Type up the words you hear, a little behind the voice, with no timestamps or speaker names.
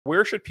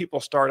Where should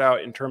people start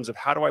out in terms of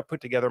how do I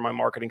put together my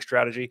marketing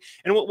strategy,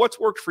 and what's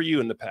worked for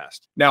you in the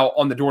past? Now,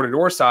 on the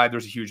door-to-door side,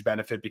 there's a huge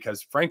benefit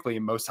because, frankly,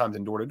 most times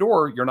in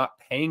door-to-door, you're not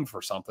paying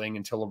for something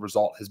until a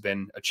result has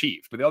been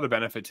achieved. But the other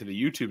benefit to the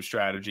YouTube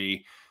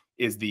strategy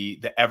is the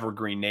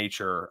evergreen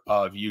nature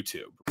of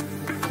YouTube.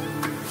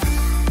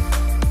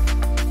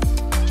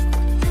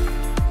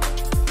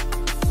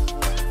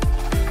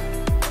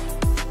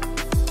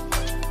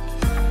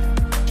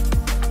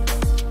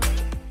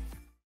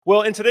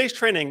 Well, in today's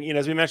training,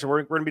 as we mentioned,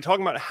 we're going to be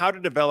talking about how to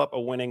develop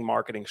a winning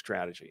marketing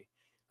strategy.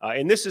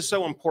 And this is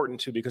so important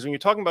too, because when you're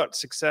talking about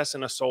success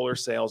in a solar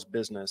sales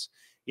business,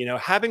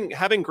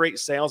 having great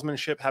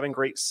salesmanship, having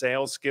great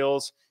sales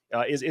skills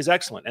is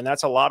excellent. And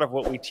that's a lot of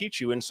what we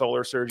teach you in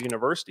Solar Surge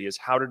University, is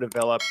how to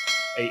develop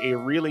a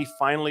really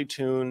finely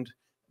tuned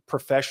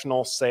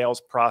professional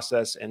sales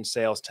process and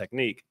sales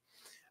technique.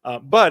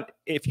 But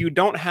if you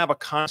don't have a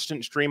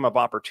constant stream of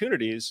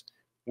opportunities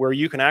where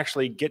you can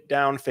actually get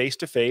down face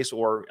to face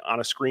or on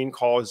a screen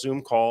call, a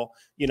Zoom call,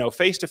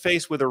 face to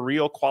face with a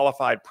real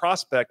qualified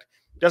prospect,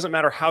 doesn't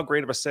matter how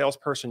great of a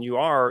salesperson you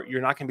are, you're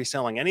not going to be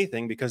selling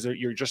anything because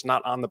you're just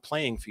not on the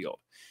playing field.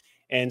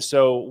 And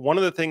so one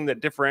of the things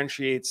that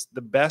differentiates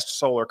the best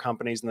solar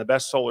companies and the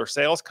best solar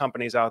sales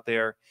companies out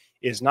there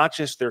is not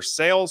just their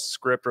sales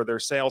script or their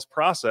sales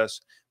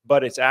process,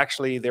 but it's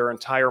actually their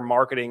entire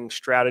marketing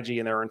strategy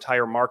and their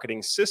entire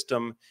marketing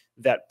system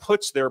that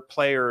puts their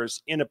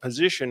players in a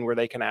position where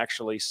they can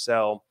actually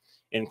sell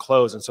and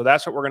close. And so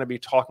that's what we're going to be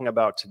talking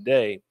about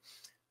today.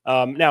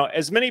 Now,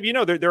 as many of you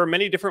know, there are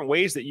many different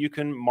ways that you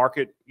can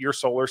market your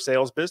solar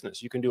sales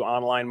business. You can do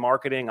online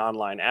marketing,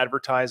 online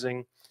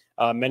advertising.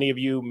 Many of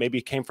you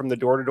maybe came from the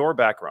door-to-door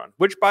background,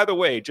 which, by the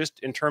way, just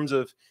in terms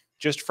of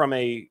just from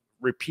a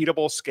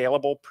repeatable,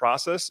 scalable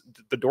process,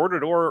 the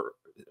door-to-door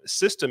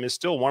system is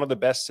still one of the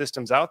best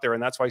systems out there.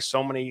 And that's why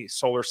so many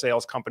solar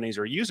sales companies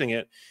are using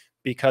it,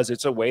 because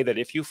it's a way that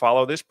if you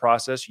follow this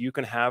process, you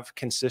can have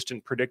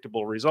consistent,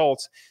 predictable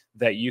results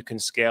that you can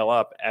scale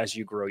up as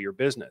you grow your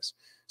business.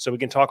 So we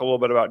can talk a little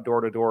bit about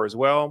door-to-door as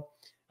well.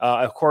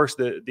 Of course,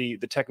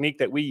 the technique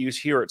that we use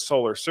here at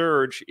Solar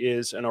Surge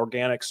is an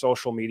organic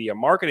social media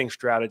marketing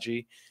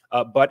strategy,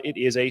 but it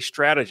is a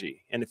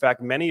strategy. And in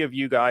fact, many of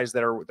you guys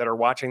that are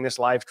watching this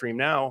live stream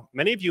now,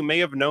 many of you may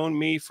have known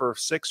me for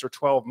 6 or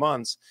 12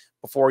 months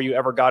before you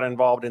ever got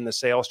involved in the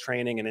sales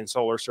training and in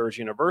Solar Surge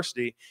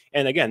University.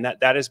 And again,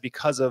 that is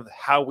because of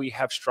how we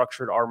have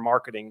structured our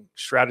marketing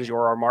strategy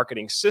or our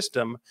marketing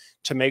system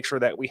to make sure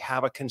that we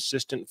have a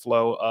consistent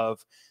flow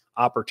of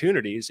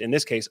opportunities, in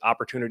this case,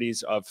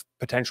 opportunities of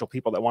potential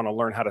people that want to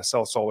learn how to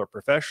sell solar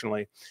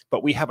professionally.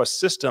 But we have a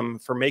system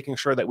for making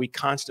sure that we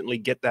constantly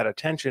get that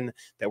attention,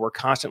 that we're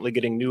constantly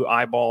getting new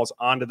eyeballs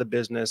onto the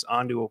business,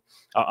 onto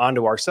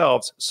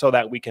ourselves, so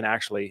that we can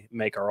actually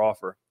make our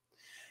offer.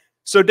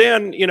 So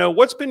Dan,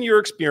 what's been your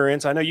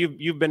experience? I know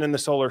you've been in the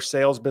solar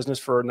sales business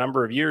for a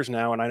number of years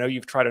now, and I know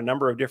you've tried a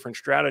number of different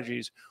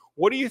strategies.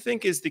 What do you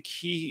think is the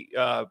key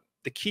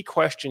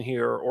question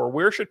here, or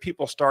where should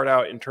people start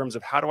out in terms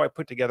of how do I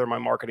put together my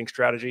marketing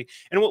strategy,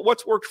 and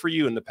what's worked for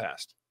you in the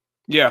past?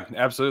 Yeah,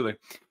 absolutely.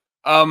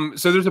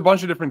 So there's a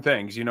bunch of different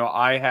things.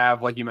 I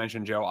have, like you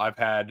mentioned, Joe, I've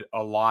had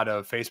a lot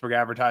of Facebook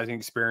advertising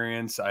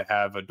experience. I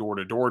have a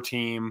door-to-door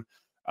team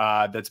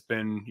that's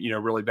been,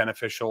 really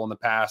beneficial in the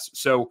past.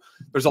 So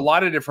there's a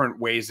lot of different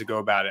ways to go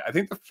about it. I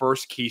think the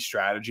first key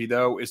strategy,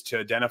 though, is to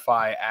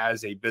identify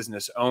as a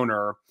business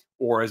owner,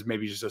 or as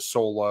maybe just a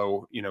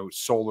solo,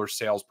 solar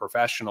sales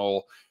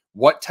professional,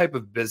 what type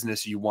of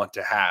business you want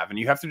to have. And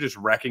you have to just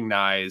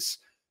recognize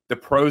the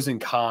pros and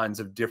cons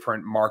of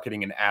different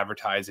marketing and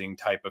advertising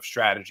type of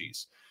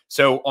strategies.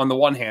 So on the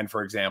one hand,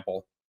 for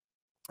example,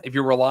 if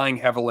you're relying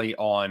heavily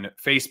on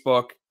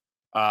Facebook,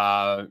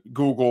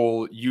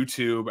 Google,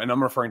 YouTube, and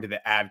I'm referring to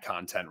the ad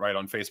content, right?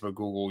 On Facebook,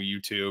 Google,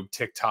 YouTube,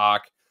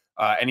 TikTok,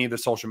 any of the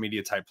social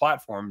media type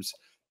platforms,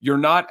 you're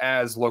not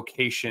as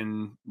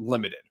location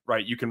limited,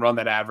 right? You can run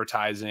that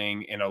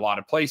advertising in a lot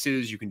of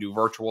places. You can do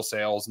virtual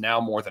sales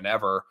now more than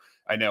ever.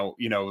 I know,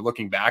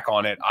 looking back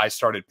on it, I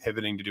started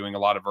pivoting to doing a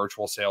lot of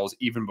virtual sales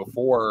even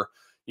before,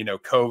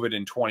 COVID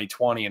in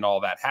 2020 and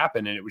all that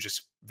happened. And it was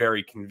just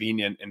very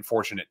convenient and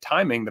fortunate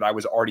timing that I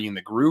was already in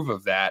the groove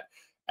of that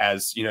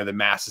as, the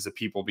masses of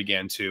people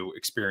began to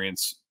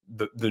experience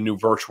the new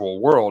virtual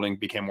world and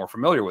became more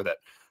familiar with it.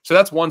 So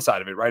that's one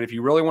side of it, right? If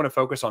you really want to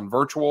focus on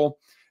virtual,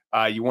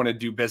 you want to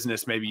do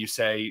business, maybe you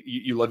say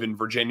you live in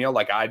Virginia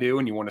like I do,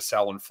 and you want to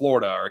sell in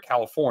Florida or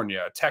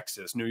California,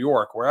 Texas, New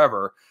York,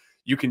 wherever,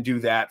 you can do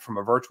that from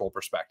a virtual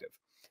perspective.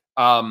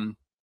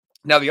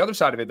 Now, the other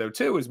side of it, though,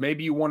 too, is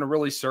maybe you want to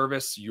really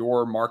service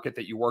your market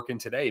that you work in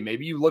today.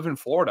 Maybe you live in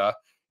Florida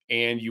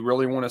and you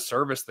really want to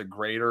service the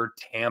greater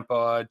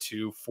Tampa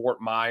to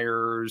Fort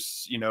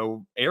Myers,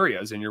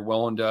 areas, and you're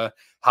willing to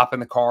hop in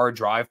the car,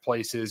 drive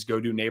places, go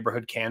do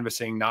neighborhood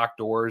canvassing, knock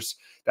doors.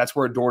 That's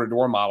where a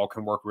door-to-door model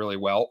can work really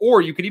well.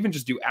 Or you could even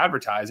just do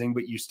advertising,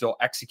 but you still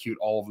execute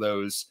all of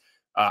those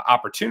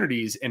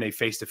opportunities in a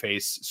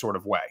face-to-face sort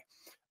of way.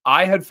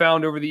 I had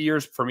found over the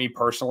years, for me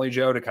personally,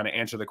 Joe, to kind of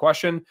answer the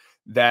question,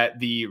 that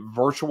the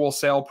virtual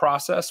sale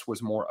process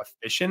was more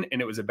efficient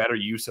and it was a better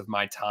use of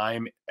my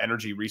time,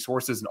 energy,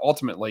 resources. And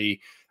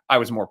ultimately, I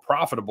was more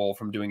profitable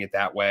from doing it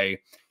that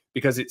way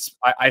because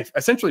I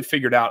essentially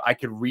figured out I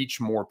could reach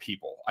more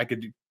people. I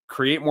could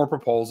create more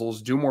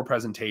proposals, do more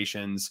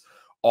presentations,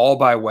 all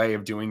by way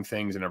of doing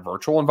things in a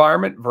virtual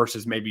environment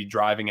versus maybe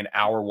driving an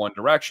hour one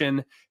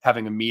direction,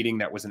 having a meeting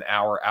that was an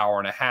hour, hour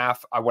and a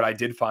half. What I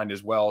did find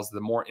as well is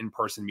the more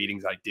in-person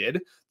meetings I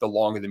did, the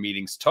longer the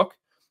meetings took,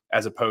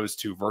 as opposed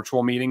to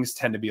virtual meetings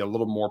tend to be a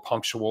little more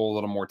punctual, a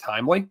little more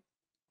timely.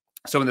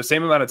 So in the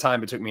same amount of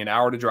time, it took me an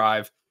hour to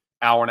drive,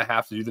 hour and a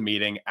half to do the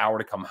meeting, hour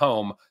to come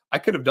home. I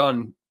could have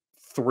done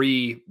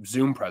 3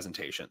 Zoom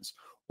presentations.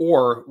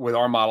 Or with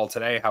our model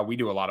today, how we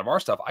do a lot of our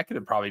stuff, I could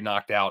have probably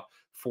knocked out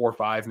 4 or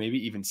 5,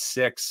 maybe even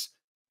 6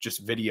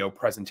 just video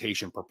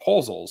presentation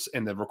proposals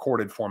in the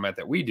recorded format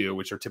that we do,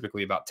 which are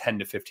typically about 10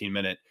 to 15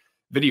 minute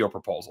video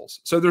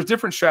proposals. So there's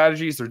different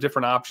strategies, there's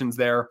different options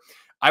there.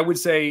 I would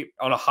say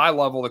on a high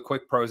level, the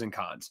quick pros and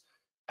cons.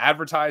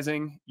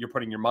 Advertising, you're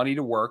putting your money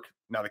to work.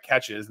 Now the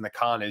catch is, and the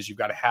con is, you've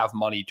got to have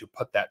money to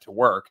put that to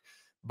work.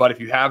 But if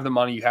you have the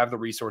money, you have the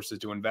resources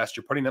to invest,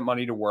 you're putting that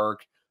money to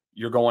work,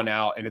 you're going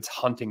out and it's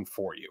hunting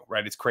for you,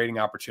 right? It's creating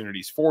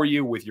opportunities for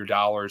you with your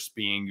dollars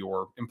being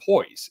your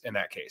employees in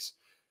that case.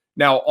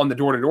 Now, on the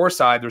door-to-door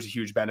side, there's a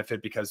huge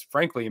benefit because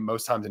frankly,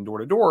 most times in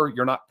door-to-door,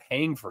 you're not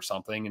paying for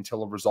something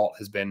until a result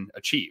has been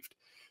achieved.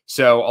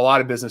 So a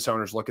lot of business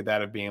owners look at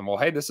that of being, well,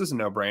 hey, this is a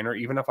no-brainer.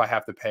 Even if I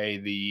have to pay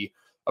the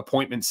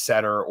appointment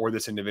setter or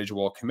this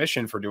individual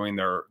commission for doing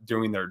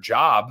their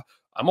job,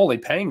 I'm only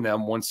paying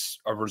them once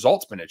a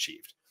result's been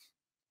achieved.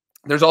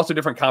 There's also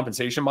different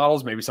compensation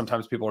models. Maybe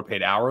sometimes people are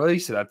paid hourly,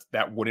 so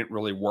that wouldn't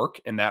really work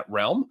in that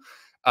realm.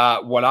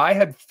 What I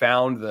had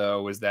found,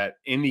 though, is that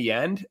in the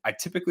end, I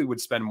typically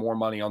would spend more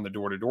money on the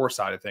door-to-door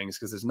side of things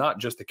because it's not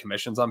just the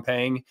commissions I'm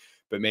paying,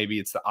 but maybe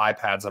it's the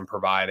iPads I'm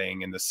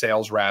providing and the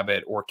Sales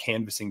Rabbit or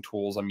canvassing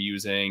tools I'm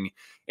using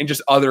and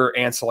just other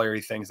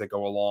ancillary things that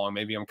go along.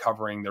 Maybe I'm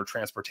covering their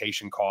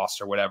transportation costs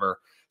or whatever.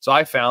 So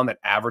I found that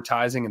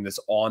advertising in this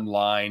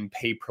online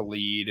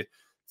pay-per-lead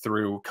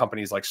through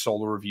companies like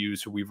Solar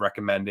Reviews, who we've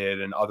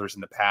recommended, and others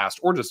in the past,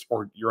 or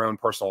your own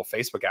personal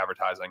Facebook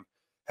advertising,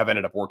 have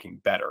ended up working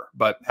better.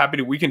 But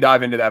we can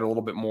dive into that a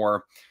little bit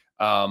more.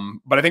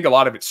 But I think a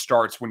lot of it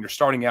starts when you're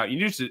starting out.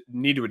 You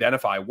need to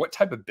identify what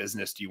type of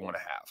business do you want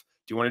to have.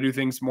 Do you want to do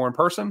things more in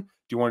person? Do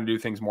you want to do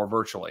things more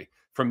virtually?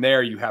 From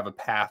there, you have a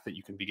path that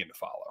you can begin to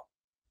follow.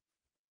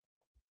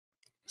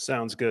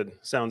 Sounds good.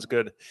 Sounds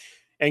good.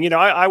 And,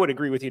 I would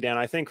agree with you, Dan.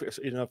 I think,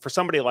 for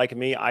somebody like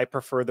me, I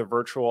prefer the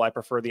virtual, I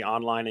prefer the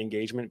online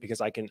engagement because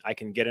I can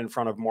get in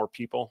front of more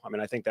people. I mean,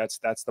 I think that's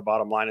the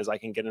bottom line is I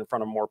can get in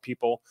front of more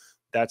people.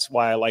 That's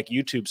why I like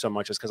YouTube so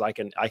much, is because I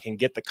can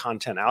get the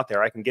content out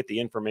there. I can get the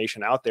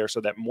information out there so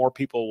that more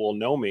people will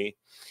know me.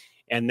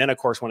 And then, of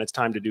course, when it's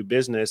time to do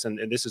business, and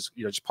this is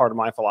just part of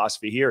my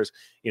philosophy here is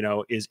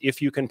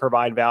if you can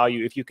provide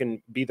value, if you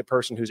can be the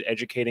person who's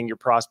educating your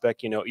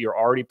prospect, you're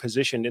already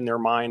positioned in their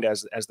mind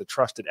as the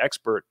trusted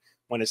expert.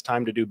 When it's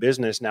time to do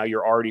business, now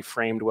you're already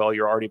framed well,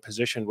 you're already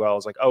positioned well.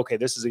 It's like, okay,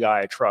 this is a guy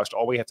I trust.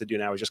 All we have to do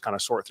now is just kind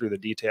of sort through the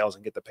details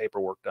and get the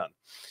paperwork done.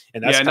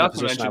 And that's not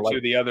to mention too,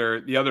 the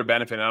other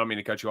benefit. I don't mean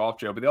to cut you off,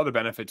 Joe, but the other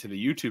benefit to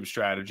the YouTube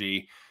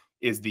strategy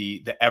is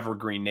the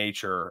evergreen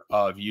nature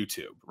of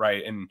YouTube,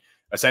 right? And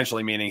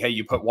essentially meaning, hey,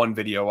 you put one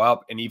video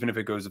up, and even if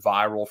it goes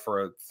viral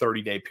for a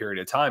 30-day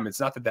period of time, it's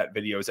not that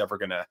video is ever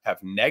going to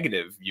have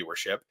negative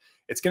viewership.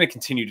 It's going to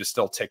continue to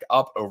still tick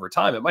up over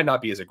time. It might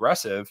not be as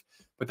aggressive,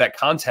 but that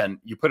content,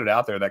 you put it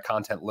out there, that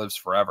content lives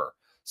forever.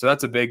 So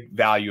that's a big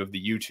value of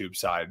the YouTube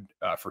side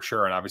for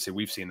sure. And obviously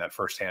we've seen that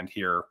firsthand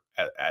here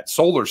at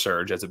Solar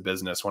Surge as a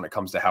business when it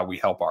comes to how we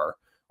help our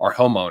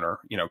homeowner,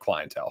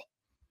 clientele.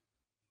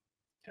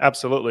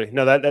 Absolutely.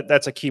 No,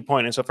 that's a key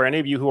point. And so for any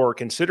of you who are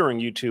considering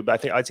YouTube,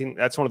 I think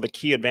that's one of the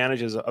key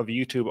advantages of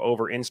YouTube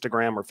over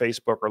Instagram or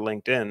Facebook or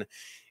LinkedIn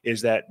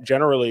is that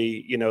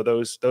generally,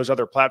 those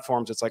other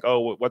platforms, it's like,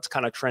 oh, what's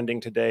kind of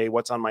trending today?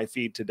 What's on my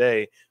feed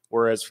today?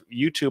 Whereas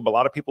YouTube, a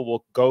lot of people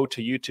will go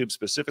to YouTube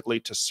specifically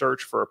to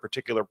search for a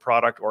particular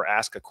product or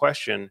ask a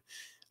question.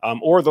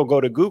 Or they'll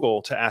go to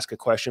Google to ask a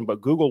question,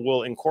 but Google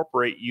will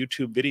incorporate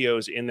YouTube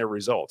videos in their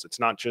results. It's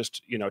not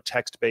just,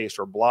 text-based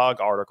or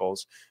blog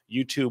articles.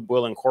 YouTube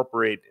will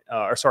incorporate,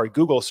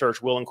 Google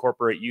search will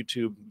incorporate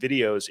YouTube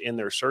videos in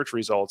their search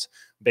results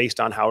based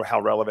on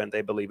how relevant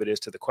they believe it is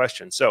to the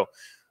question. So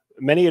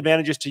many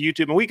advantages to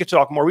YouTube, and we could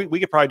talk more. We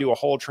could probably do a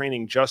whole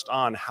training just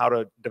on how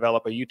to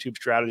develop a YouTube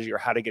strategy or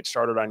how to get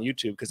started on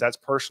YouTube, because that's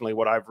personally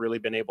what I've really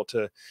been able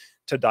to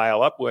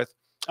dial up with.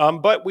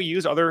 But we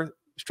use other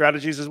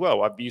strategies as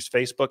well. I've used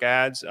Facebook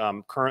ads,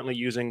 currently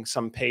using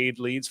some paid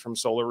leads from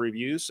Solar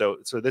Reviews. So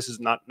this is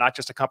not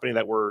just a company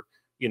that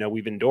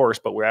we've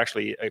endorsed, but we're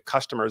actually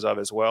customers of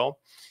as well,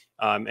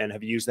 and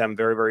have used them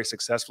very, very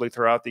successfully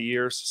throughout the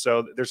years.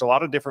 So there's a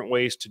lot of different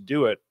ways to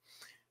do it.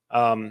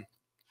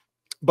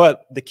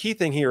 But the key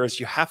thing here is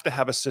you have to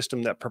have a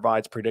system that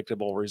provides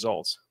predictable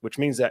results, which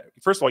means that,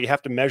 first of all, you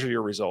have to measure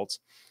your results.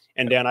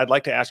 And Dan, I'd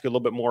like to ask you a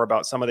little bit more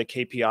about some of the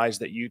KPIs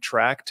that you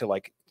track to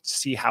like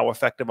see how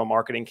effective a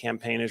marketing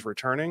campaign is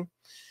returning.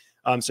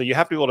 So you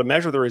have to be able to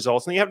measure the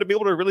results, and you have to be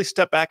able to really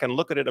step back and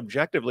look at it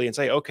objectively and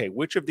say, okay,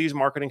 which of these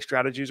marketing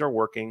strategies are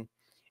working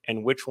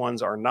and which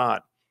ones are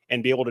not,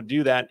 and be able to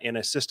do that in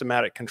a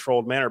systematic,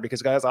 controlled manner.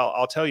 Because guys,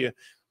 I'll tell you,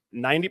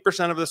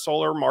 90% of the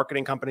solar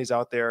marketing companies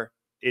out there,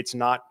 it's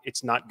not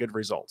good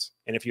results.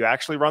 And if you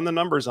actually run the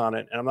numbers on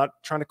it, and I'm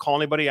not trying to call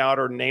anybody out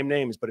or name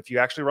names, but if you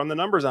actually run the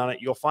numbers on it,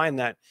 you'll find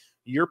that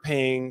you're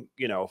paying,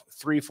 you know,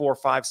 $3,000, $4,000,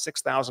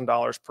 $5,000,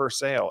 $6,000 per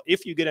sale,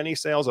 if you get any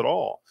sales at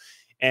all.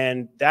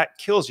 And that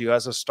kills you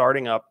as a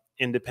starting up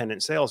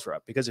independent sales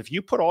rep. Because if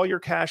you put all your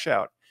cash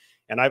out,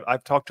 and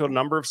I've talked to a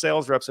number of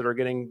sales reps that are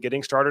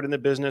getting started in the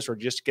business or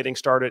just getting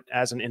started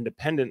as an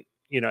independent,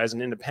 you know, as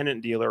an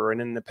independent dealer or an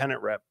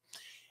independent rep.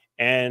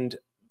 And,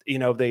 you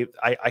know,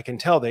 I can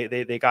tell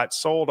they got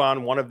sold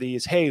on one of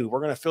these, hey, we're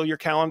going to fill your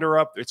calendar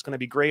up. It's going to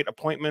be great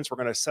appointments. We're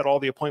going to set all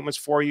the appointments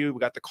for you. We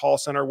got the call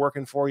center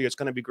working for you. It's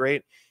going to be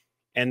great.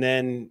 And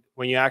then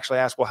when you actually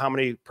ask, well, how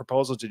many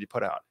proposals did you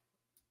put out?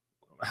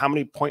 How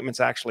many appointments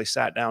actually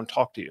sat down,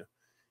 talked to you?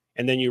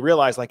 And then you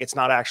realize like it's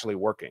not actually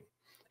working.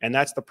 And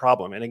that's the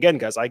problem. And again,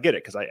 guys, I get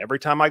it, because every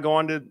time I go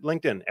onto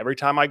LinkedIn, every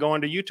time I go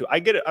onto YouTube, I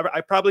get it.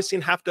 I've probably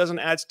seen half dozen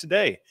ads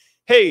today.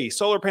 Hey,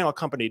 solar panel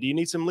company, do you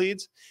need some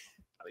leads?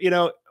 You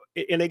know,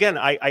 and again,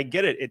 I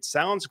get it. It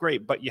sounds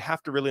great, but you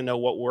have to really know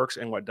what works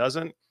and what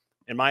doesn't.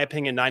 In my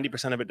opinion,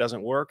 90% of it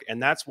doesn't work.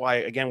 And that's why,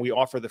 again, we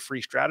offer the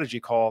free strategy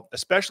call,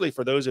 especially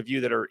for those of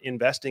you that are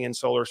investing in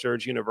Solar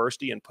Surge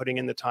University and putting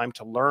in the time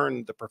to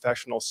learn the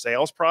professional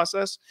sales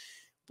process.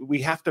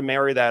 We have to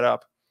marry that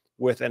up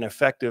with an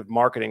effective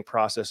marketing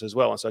process as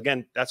well. And so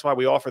again, that's why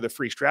we offer the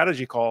free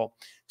strategy call,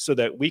 so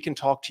that we can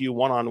talk to you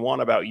one-on-one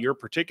about your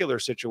particular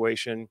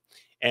situation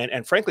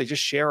and frankly,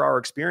 just share our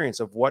experience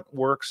of what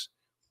works,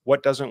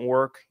 what doesn't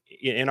work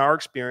in our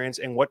experience,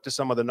 and what do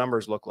some of the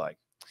numbers look like.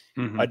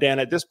 Dan,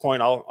 at this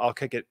point, I'll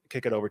kick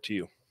it over to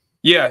you.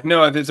 Yeah,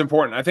 no, it's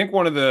important. I think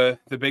one of the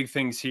big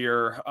things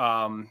here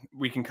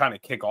we can kind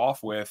of kick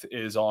off with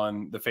is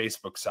on the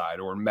Facebook side,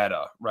 or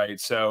Meta, right?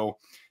 So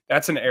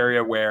that's an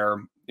area where,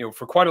 you know,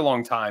 for quite a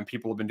long time,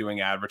 people have been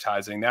doing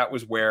advertising. That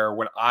was where,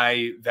 when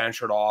I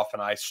ventured off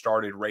and I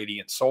started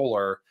Radiant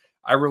Solar,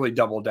 I really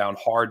doubled down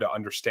hard to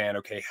understand,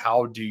 okay,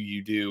 how do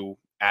you do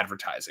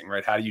advertising,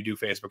 right? How do you do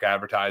Facebook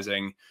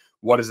advertising?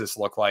 What does this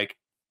look like?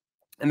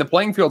 And the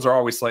playing fields are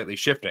always slightly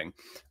shifting.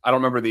 I don't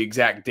remember the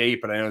exact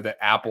date, but I know that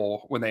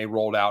Apple, when they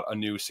rolled out a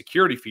new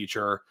security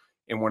feature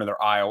in one of their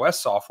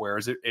iOS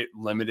softwares, it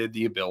limited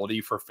the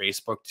ability for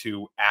Facebook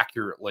to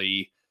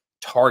accurately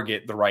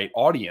target the right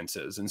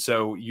audiences. And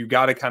so you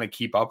got to kind of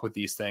keep up with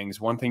these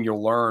things. One thing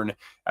you'll learn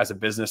as a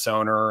business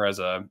owner, as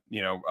a,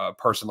 you know, a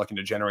person looking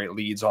to generate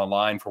leads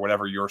online for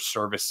whatever your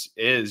service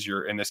is,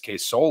 you're, in this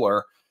case,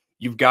 solar,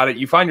 you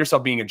find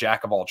yourself being a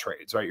jack of all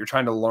trades, right? You're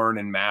trying to learn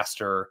and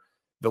master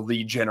the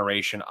lead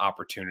generation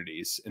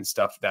opportunities and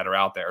stuff that are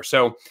out there.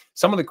 So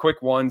some of the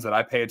quick ones that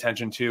I pay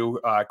attention to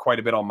quite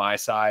a bit on my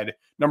side,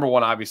 number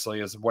one, obviously,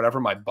 is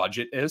whatever my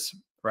budget is,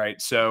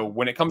 right? So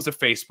when it comes to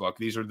Facebook,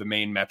 these are the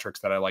main metrics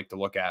that I like to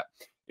look at,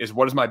 is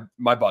what is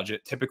my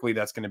budget? Typically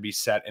that's going to be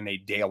set in a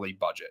daily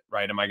budget,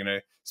 right? Am I going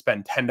to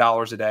spend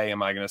 $10 a day?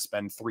 Am I going to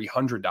spend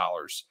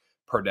 $300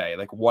 per day?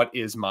 Like, what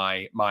is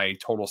my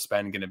total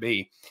spend going to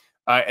be?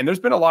 And there's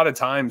been a lot of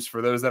times,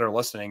 for those that are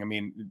listening, I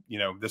mean, you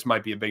know, this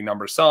might be a big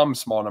number to some,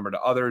 small number to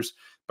others,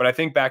 but I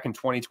think back in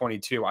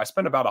 2022, I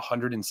spent about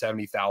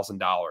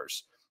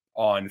 $170,000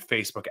 on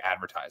Facebook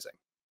advertising.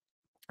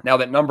 Now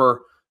that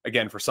number,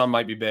 again, for some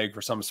might be big,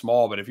 for some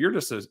small, but if you're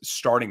just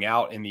starting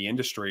out in the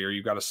industry, or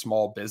you've got a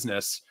small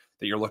business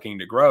that you're looking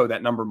to grow,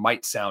 that number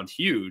might sound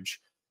huge.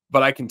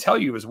 But I can tell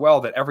you as well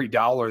that every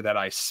dollar that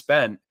I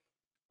spent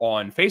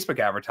on Facebook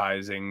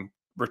advertising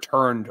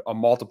returned a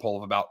multiple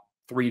of about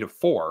 3 to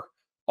 4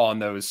 on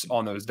those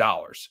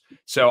dollars.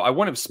 So I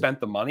wouldn't have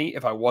spent the money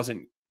if I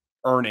wasn't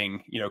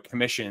earning, you know,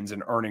 commissions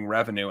and earning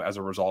revenue as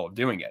a result of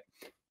doing it.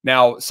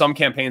 Now, some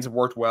campaigns have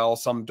worked well,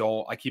 some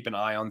don't. I keep an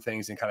eye on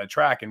things and kind of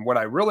track. And what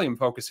I really am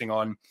focusing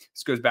on,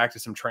 this goes back to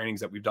some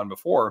trainings that we've done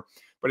before,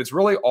 but it's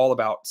really all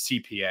about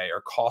CPA, or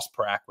cost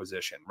per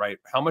acquisition, right?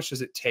 How much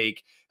does it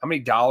take? How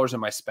many dollars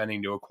am I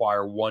spending to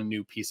acquire one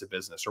new piece of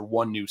business or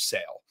one new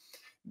sale?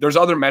 There's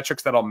other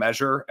metrics that I'll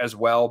measure as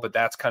well, but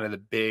that's kind of the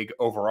big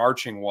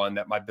overarching one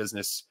that my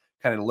business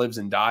kind of lives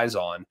and dies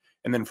on.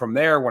 And then from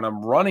there, when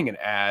I'm running an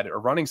ad or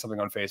running something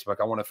on Facebook,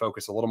 I want to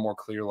focus a little more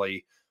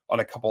clearly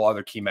on a couple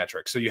other key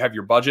metrics. So you have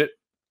your budget,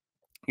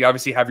 you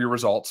obviously have your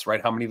results,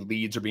 right? How many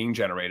leads are being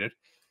generated?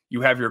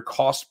 You have your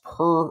cost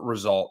per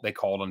result, they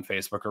call it on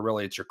Facebook, or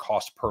really it's your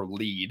cost per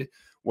lead.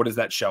 What is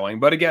that showing?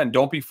 But again,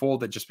 don't be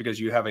fooled that just because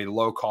you have a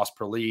low cost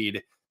per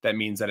lead, that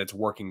means that it's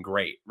working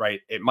great, right?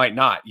 It might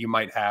not. You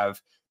might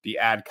have the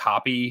ad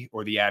copy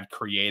or the ad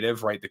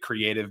creative, right? The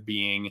creative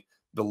being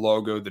the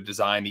logo, the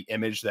design, the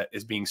image that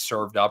is being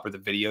served up, or the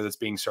video that's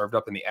being served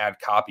up, and the ad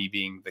copy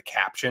being the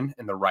caption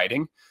and the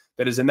writing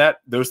that is in that.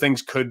 Those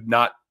things could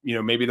not,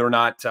 maybe they're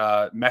not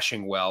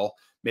meshing well.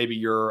 Maybe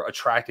you're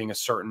attracting a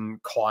certain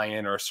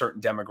client or a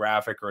certain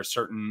demographic or a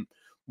certain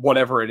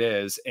whatever it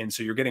is. And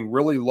so you're getting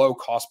really low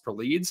cost per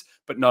leads,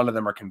 but none of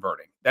them are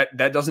converting. That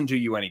doesn't do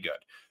you any good.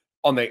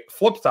 On the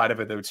flip side of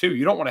it though, too,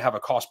 you don't want to have a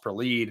cost per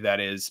lead that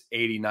is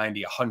 $80,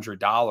 $90,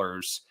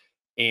 $100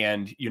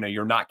 and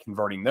you're not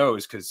converting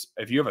those, because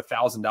if you have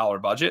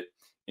 $1,000 budget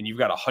and you've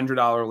got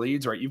 $100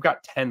 leads, right, you've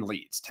got 10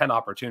 leads, 10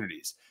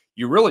 opportunities.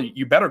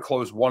 You better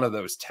close one of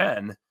those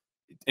 10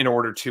 in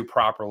order to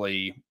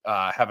properly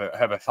have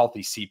a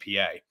healthy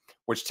CPA,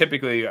 which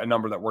typically a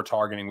number that we're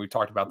targeting, we've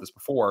talked about this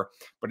before,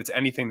 but it's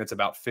anything that's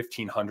about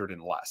 1,500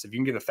 and less. If you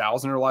can get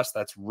 1,000 or less,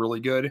 that's really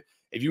good.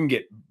 If you can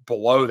get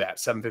below that,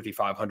 750,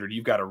 500,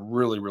 you've got a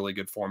really, really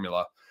good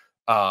formula.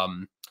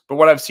 But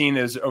what I've seen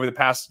is over the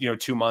past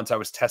 2 months, I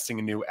was testing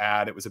a new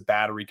ad. It was a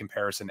battery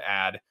comparison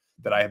ad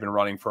that I have been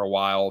running for a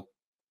while.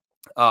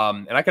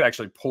 And I could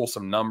actually pull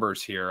some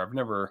numbers here. I've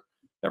never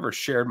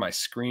shared my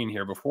screen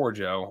here before,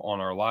 Joe, on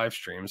our live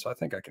stream. So I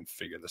think I can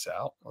figure this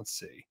out. Let's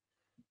see.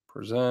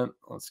 Present.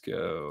 Let's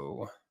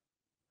go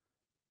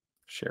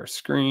share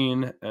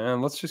screen.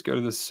 And let's just go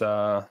to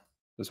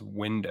this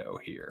window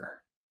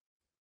here.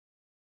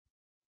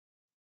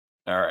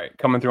 All right.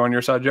 Coming through on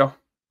your side, Joe?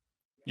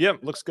 Yeah,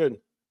 looks good.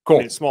 Cool. I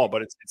mean, it's small,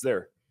 but it's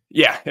there.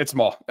 Yeah, it's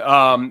small.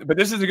 But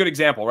this is a good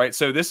example, right?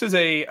 So this is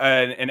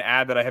an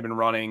ad that I have been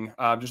running,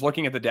 just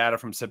looking at the data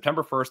from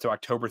September 1st to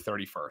October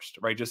 31st,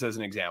 right? Just as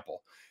an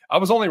example. I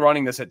was only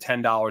running this at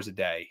 $10 a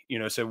day,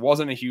 so it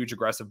wasn't a huge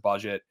aggressive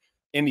budget.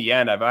 In the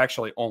end, I've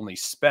actually only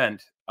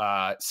spent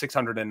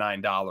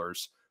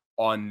 $609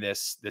 on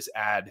this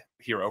ad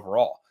here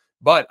overall.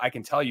 But I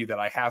can tell you that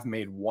I have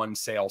made one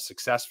sale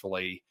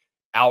successfully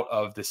out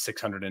of the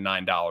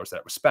 $609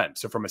 that was spent.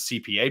 So from a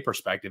CPA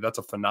perspective, that's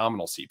a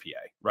phenomenal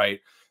CPA, right?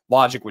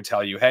 Logic would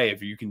tell you, hey,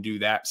 if you can do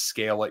that,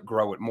 scale it,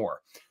 grow it more.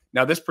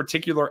 Now, this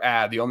particular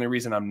ad, the only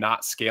reason I'm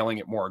not scaling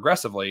it more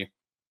aggressively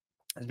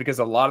is because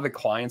a lot of the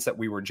clients that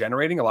we were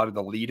generating, a lot of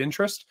the lead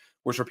interest,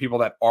 was for people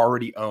that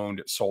already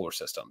owned solar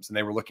systems and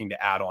they were looking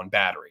to add on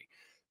battery.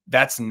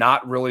 That's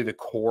not really the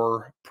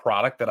core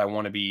product that I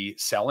want to be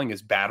selling,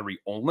 is battery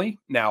only.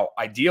 Now,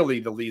 ideally,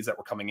 the leads that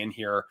were coming in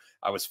here,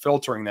 I was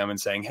filtering them and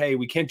saying, hey,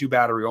 we can't do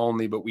battery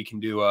only, but we can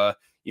do a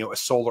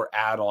solar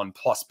add-on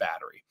plus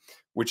battery,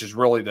 which is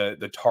really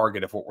the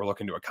target of what we're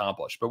looking to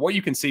accomplish. But what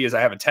you can see is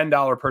I have a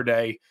 $10 per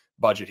day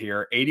budget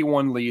here.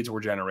 81 leads were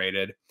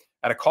generated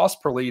at a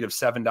cost per lead of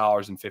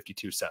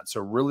 $7.52.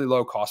 So really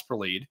low cost per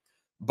lead.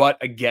 But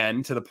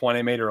again, to the point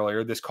I made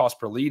earlier, this cost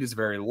per lead is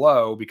very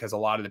low because a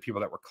lot of the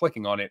people that were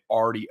clicking on it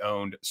already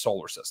owned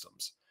solar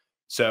systems.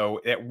 So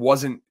it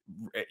wasn't,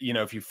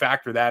 if you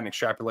factor that and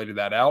extrapolated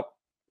that out,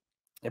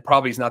 it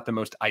probably is not the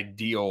most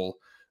ideal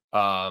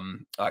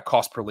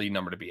cost per lead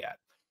number to be at.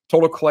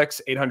 Total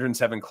clicks,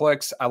 807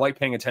 clicks. I like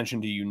paying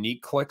attention to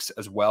unique clicks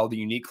as well. The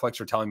unique clicks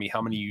are telling me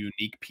how many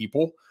unique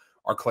people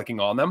are clicking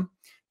on them.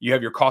 You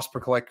have your cost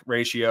per click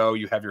ratio.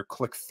 You have your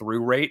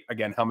click-through rate.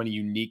 Again, how many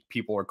unique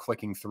people are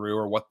clicking through,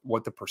 or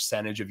what the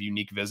percentage of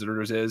unique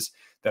visitors is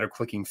that are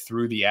clicking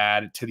through the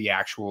ad to the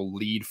actual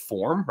lead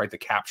form, right? The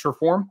capture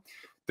form.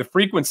 The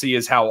frequency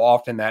is how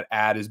often that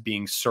ad is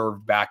being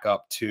served back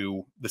up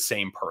to the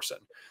same person.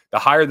 The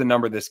higher the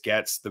number this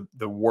gets,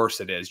 the worse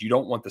it is. You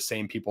don't want the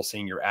same people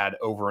seeing your ad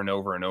over and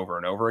over and over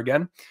and over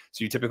again.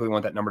 So you typically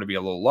want that number to be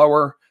a little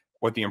lower,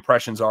 what the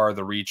impressions are,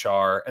 the reach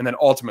are, and then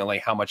ultimately,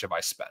 how much have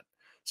I spent?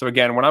 So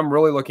again, when I'm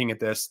really looking at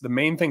this, the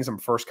main things I'm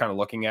first kind of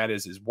looking at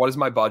is what is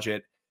my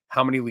budget?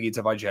 How many leads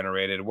have I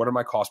generated? What are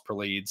my cost per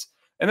leads?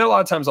 And then a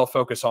lot of times I'll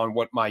focus on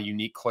what my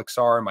unique clicks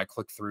are and my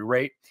click-through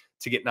rate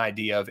to get an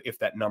idea of if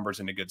that number's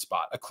in a good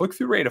spot. A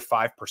click-through rate of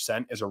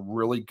 5% is a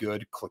really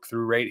good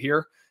click-through rate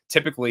here.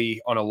 Typically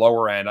on a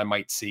lower end, I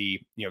might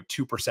see, 2%,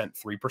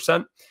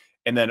 3%.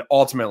 And then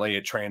ultimately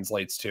it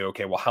translates to,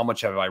 okay, well, how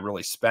much have I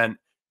really spent?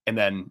 And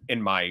then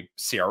in my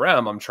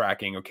CRM, I'm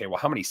tracking, okay, well,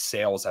 how many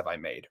sales have I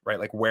made, right?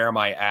 Like, where am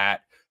I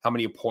at? How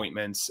many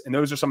appointments? And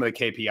those are some of the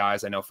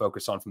KPIs I now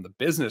focus on from the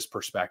business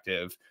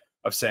perspective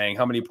of saying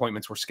how many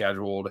appointments were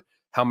scheduled,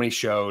 how many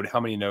showed, how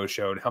many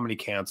no-showed, how many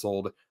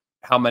canceled,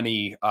 how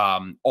many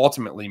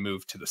ultimately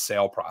moved to the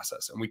sale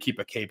process. And we keep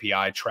a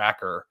KPI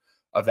tracker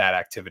of that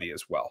activity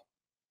as well.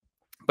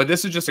 But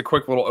this is just a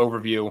quick little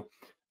overview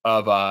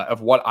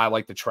of what I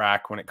like to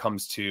track when it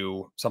comes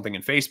to something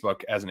in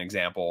Facebook, as an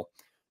example,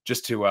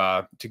 just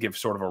to give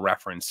sort of a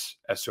reference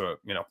as to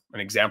an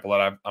example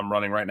that I'm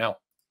running right now.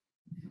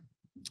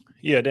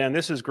 Yeah, Dan,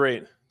 this is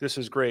great. This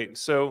is great.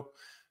 So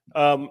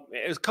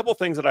there's a couple of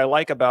things that I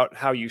like about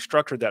how you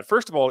structured that.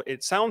 First of all,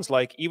 it sounds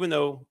like even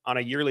though on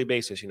a yearly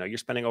basis, you're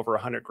spending over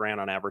 $100 grand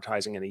on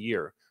advertising in a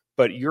year,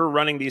 but you're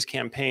running these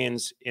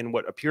campaigns in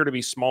what appear to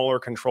be smaller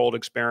controlled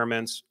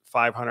experiments,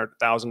 $500,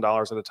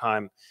 $1,000 at a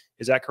time.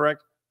 Is that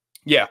correct?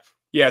 Yeah.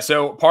 Yeah.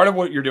 So part of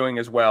what you're doing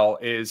as well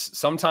is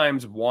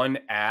sometimes one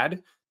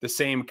ad, the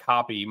same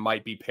copy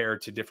might be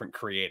paired to different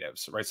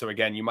creatives, right? So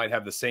again, you might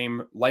have the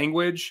same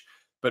language,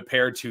 but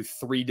paired to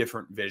 3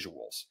 different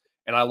visuals.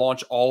 And I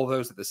launch all of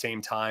those at the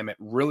same time at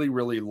really,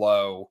 really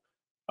low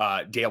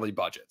daily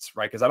budgets,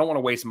 right? Because I don't want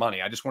to waste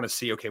money. I just want to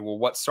see, okay, well,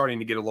 what's starting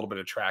to get a little bit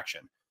of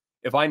traction?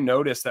 If I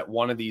notice that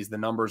one of these, the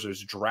numbers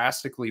is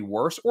drastically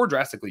worse or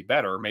drastically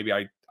better, maybe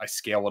I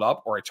scale it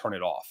up or I turn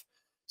it off.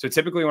 So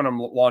typically when I'm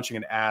launching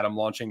an ad, I'm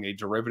launching a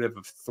derivative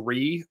of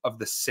 3 of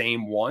the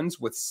same ones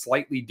with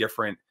slightly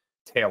different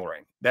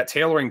tailoring. That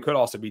tailoring could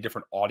also be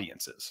different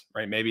audiences,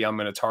 right? Maybe I'm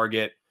going to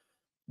target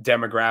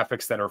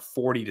demographics that are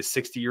 40 to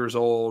 60 years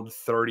old,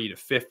 30 to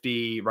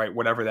 50, right?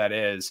 Whatever that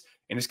is.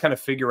 And just kind of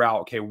figure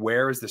out, okay,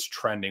 where is this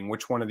trending?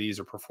 Which one of these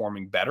are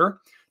performing better?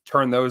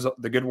 Turn those,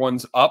 the good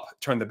ones up,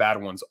 turn the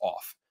bad ones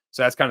off.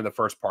 So that's kind of the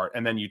first part.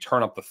 And then you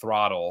turn up the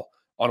throttle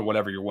on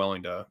whatever you're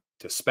willing to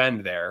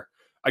spend there.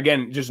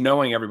 Again, just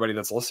knowing everybody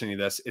that's listening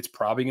to this, it's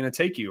probably going to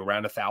take you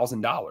around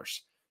 $1,000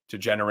 to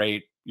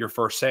generate your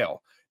first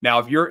sale. Now,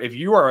 if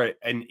you are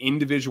an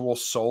individual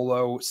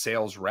solo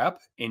sales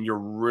rep and you're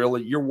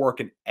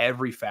working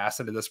every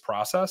facet of this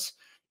process,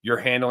 you're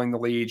handling the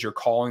leads, you're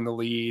calling the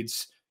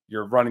leads,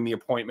 you're running the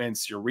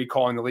appointments, you're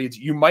recalling the leads,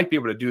 you might be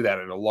able to do that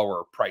at a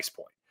lower price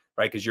point,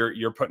 right? Because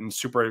you're putting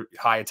super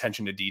high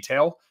attention to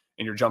detail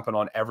and you're jumping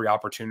on every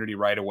opportunity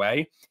right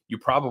away. You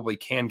probably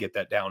can get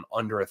that down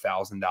under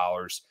 $1,000,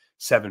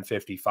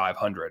 $750,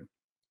 $500.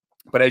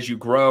 But as you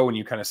grow and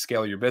you kind of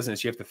scale your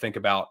business, you have to think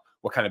about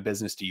what kind of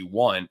business do you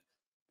want.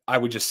 I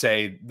would just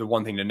say the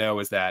one thing to know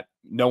is that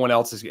no one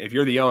else is, if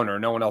you're the owner,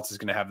 no one else is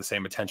going to have the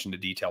same attention to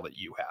detail that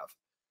you have.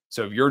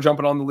 So if you're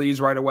jumping on the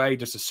leads right away,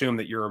 just assume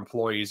that your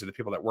employees or the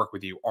people that work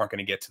with you aren't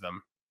going to get to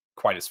them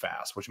quite as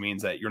fast, which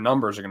means that your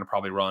numbers are going to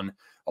probably run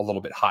a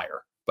little bit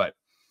higher. But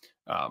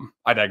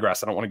I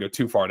digress. I don't want to go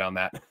too far down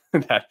that.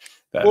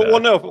 Well,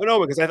 no,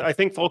 because I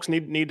think folks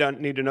need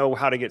to know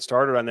how to get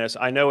started on this.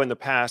 I know in the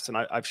past, and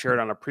I've shared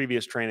on a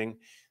previous training,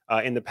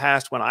 in the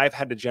past when I've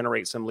had to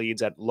generate some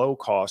leads at low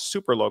cost,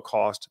 super low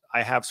cost,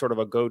 I have sort of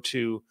a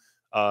go-to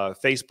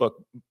Facebook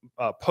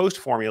post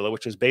formula,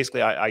 which is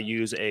basically I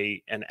use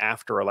an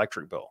after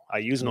electric bill. I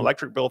use an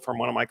electric bill from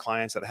one of my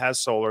clients that has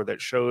solar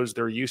that shows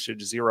their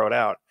usage zeroed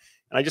out.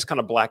 And I just kind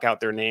of black out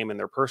their name and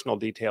their personal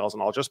details,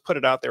 and I'll just put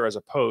it out there as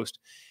a post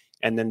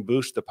and then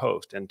boost the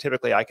post. And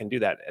typically I can do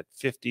that at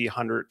 50,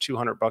 100,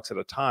 200 bucks at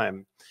a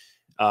time.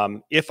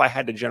 If I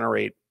had to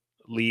generate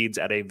leads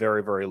at a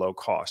very, very low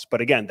cost.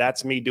 But again,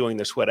 that's me doing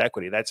the sweat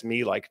equity. That's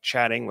me like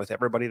chatting with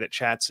everybody that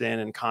chats in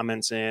and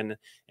comments in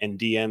and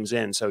DMs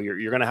in. So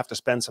you're going to have to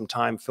spend some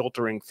time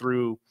filtering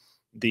through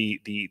the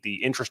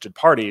interested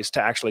parties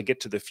to actually get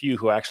to the few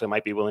who actually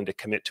might be willing to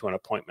commit to an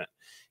appointment.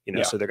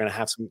 So they're going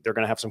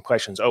to have some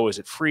questions. Oh, is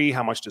it free?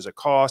 How much does it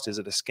cost? Is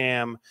it a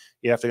scam?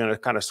 You have to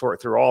kind of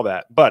sort through all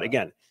that. But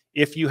again,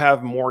 if you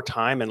have more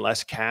time and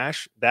less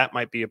cash, that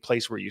might be a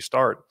place where you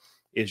start.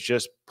 Is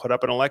just put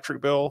up an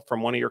electric bill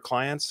from one of your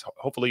clients.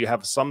 Hopefully you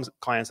have some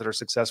clients that are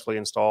successfully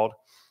installed.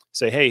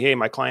 Say, hey,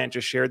 my client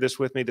just shared this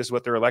with me. This is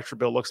what their electric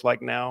bill looks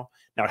like now.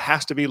 Now it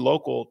has to be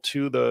local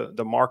to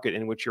the market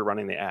in which you're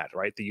running the ad,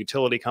 right? The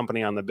utility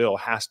company on the bill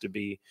has to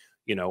be,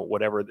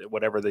 whatever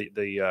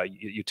the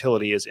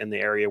utility is in the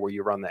area where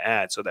you run the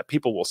ad, so that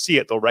people will see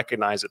it, they'll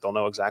recognize it, they'll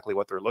know exactly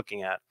what they're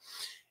looking at.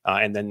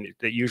 And then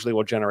it usually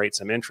will generate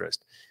some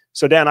interest.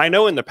 So Dan, I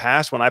know in the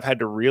past when I've had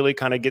to really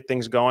kind of get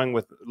things going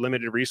with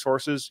limited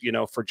resources,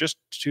 for just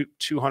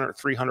 200,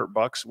 300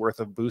 bucks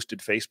worth of boosted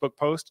Facebook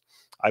posts,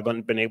 I've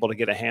been able to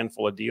get a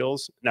handful of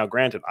deals. Now,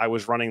 granted, I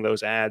was running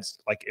those ads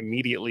like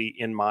immediately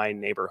in my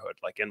neighborhood,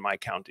 like in my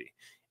county.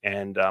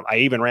 And I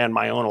even ran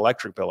my own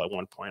electric bill at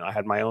one point. I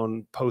had my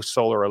own post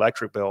solar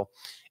electric bill,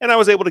 and I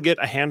was able to get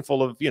a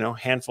handful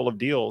of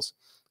deals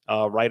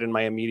right in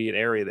my immediate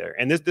area there.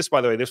 And this, by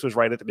the way, this was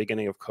right at the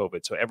beginning of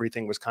COVID. So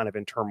everything was kind of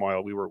in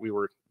turmoil. We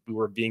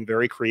were being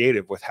very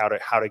creative with how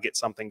to get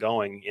something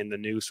going in the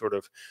new sort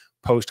of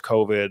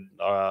post-COVID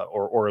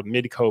or a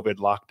mid-COVID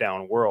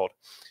lockdown world.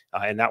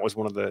 And that was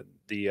one of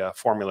the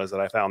formulas that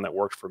I found that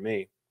worked for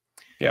me.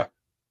 Yeah.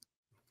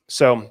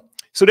 So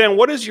Dan,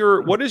 what is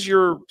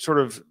your sort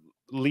of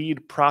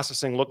lead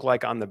processing look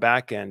like on the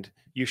back end?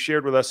 You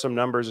shared with us some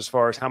numbers as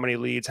far as how many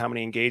leads, how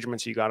many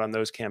engagements you got on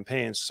those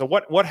campaigns. So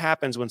what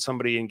happens when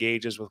somebody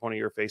engages with one of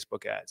your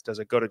Facebook ads? Does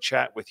it go to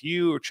chat with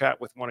you or chat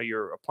with one of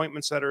your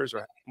appointment setters,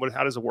 or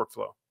how does the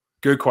workflow?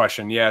 Good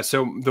question. Yeah.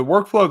 So the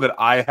workflow that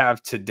I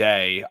have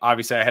today,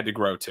 obviously I had to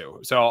grow too.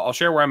 So I'll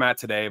share where I'm at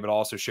today, but I'll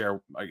also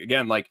share,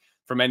 again, like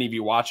for many of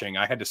you watching,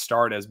 I had to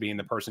start as being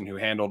the person who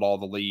handled all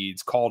the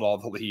leads, called all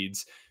the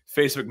leads,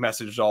 Facebook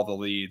messaged all the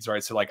leads,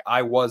 right? So like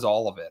I was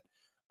all of it.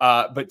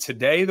 But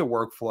today the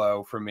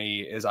workflow for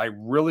me is I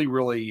really,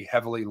 really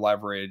heavily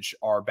leverage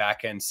our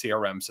backend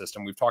CRM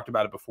system. We've talked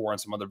about it before in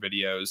some other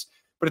videos,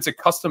 but it's a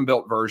custom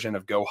built version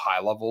of Go High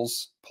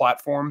Levels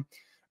platform.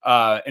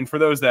 And for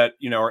those that,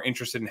 are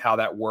interested in how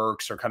that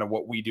works or kind of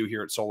what we do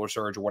here at Solar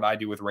Surge or what I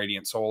do with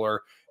Radiant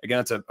Solar, again,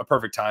 it's a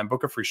perfect time.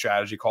 Book a free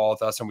strategy call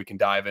with us and we can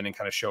dive in and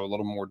kind of show a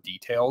little more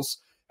details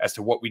as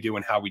to what we do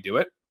and how we do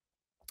it.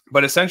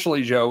 But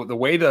essentially, Joe, the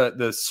way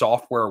the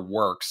software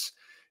works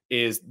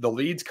is the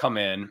leads come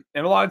in,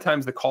 and a lot of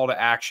times the call to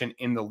action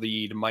in the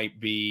lead might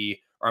be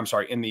or I'm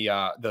sorry, in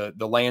the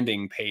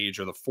landing page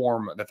or the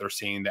form that they're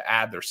seeing, the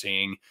ad they're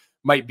seeing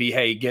might be,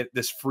 hey, get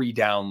this free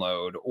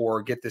download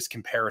or get this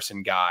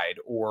comparison guide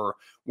or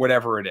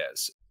whatever it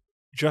is.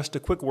 Just a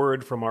quick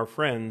word from our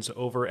friends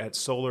over at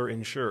Solar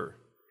Insure.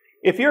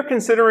 If you're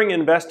considering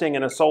investing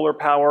in a solar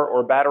power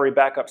or battery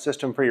backup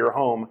system for your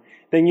home,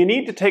 then you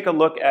need to take a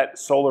look at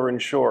Solar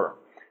Insure.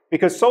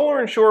 Because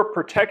Solar Insure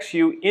protects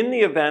you in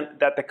the event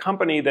that the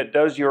company that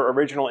does your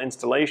original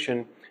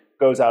installation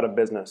goes out of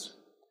business.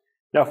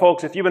 Now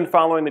folks, if you've been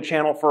following the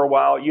channel for a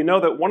while, you know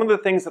that one of the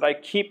things that I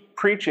keep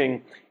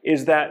preaching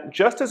is that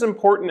just as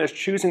important as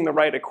choosing the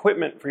right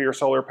equipment for your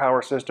solar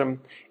power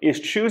system is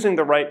choosing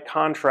the right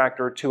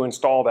contractor to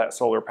install that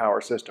solar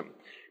power system.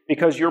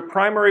 Because your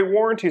primary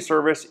warranty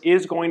service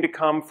is going to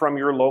come from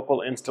your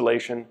local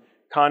installation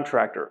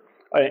contractor.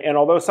 And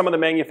although some of the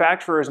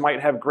manufacturers might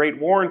have great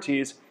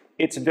warranties,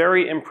 it's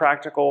very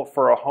impractical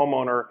for a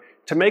homeowner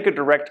to make a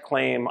direct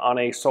claim on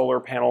a solar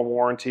panel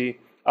warranty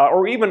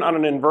or even on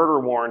an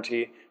inverter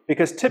warranty,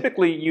 because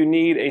typically you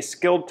need a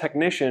skilled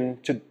technician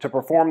to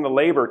perform the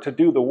labor, to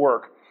do the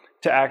work,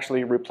 to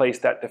actually replace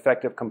that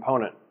defective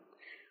component.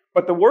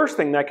 But the worst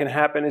thing that can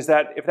happen is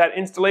that if that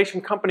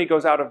installation company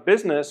goes out of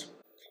business,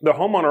 the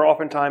homeowner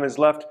oftentimes is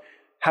left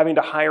having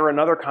to hire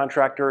another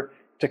contractor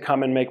to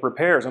come and make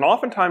repairs. And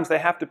oftentimes they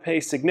have to pay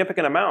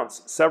significant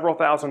amounts, several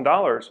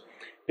 $1,000s,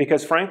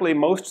 because frankly,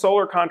 most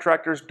solar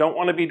contractors don't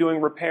want to be doing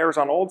repairs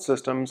on old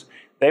systems.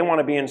 They want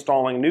to be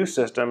installing new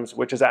systems,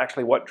 which is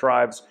actually what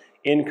drives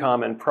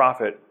income and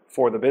profit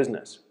for the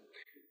business.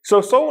 So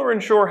Solar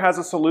Insure has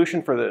a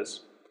solution for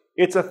this.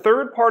 It's a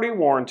third-party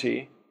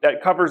warranty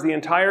that covers the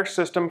entire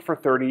system for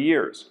 30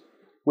 years.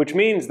 Which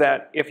means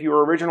that if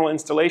your original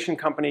installation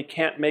company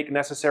can't make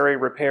necessary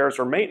repairs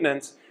or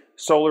maintenance,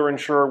 Solar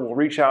Insure will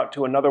reach out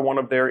to another one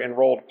of their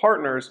enrolled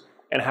partners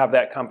and have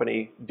that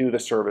company do the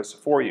service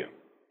for you.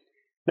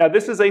 Now,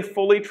 this is a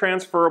fully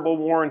transferable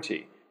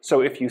warranty.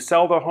 So if you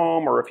sell the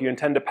home or if you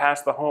intend to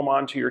pass the home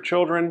on to your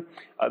children,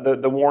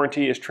 the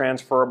warranty is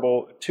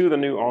transferable to the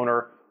new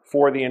owner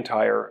for the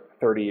entire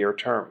 30-year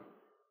term.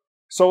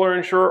 Solar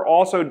Insure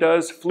also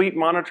does fleet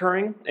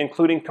monitoring,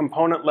 including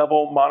component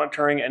level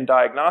monitoring and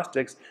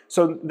diagnostics,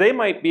 so they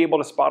might be able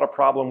to spot a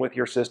problem with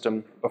your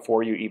system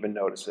before you even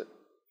notice it.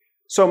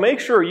 So make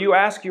sure you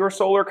ask your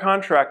solar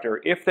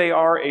contractor if they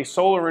are a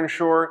Solar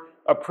Insure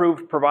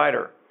approved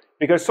provider,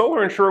 because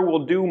Solar Insure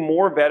will do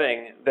more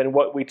vetting than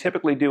what we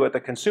typically do at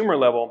the consumer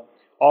level.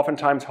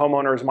 Oftentimes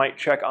homeowners might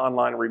check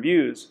online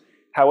reviews.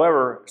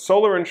 However,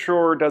 Solar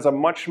Insure does a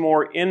much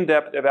more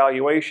in-depth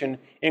evaluation,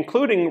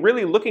 including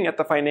really looking at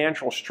the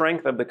financial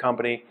strength of the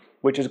company,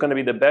 which is going to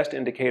be the best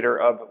indicator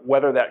of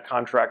whether that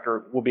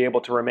contractor will be able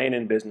to remain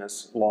in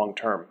business long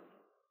term.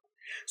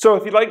 So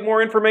if you'd like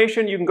more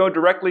information, you can go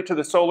directly to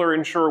the Solar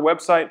Insure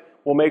website.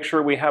 We'll make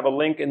sure we have a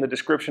link in the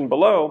description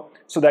below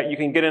so that you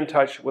can get in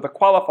touch with a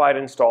qualified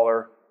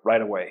installer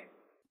right away.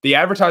 The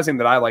advertising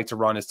that I like to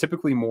run is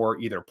typically more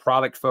either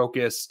product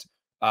focused,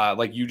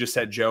 like you just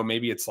said, Joe,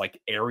 maybe it's like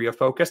area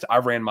focused.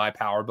 I've ran my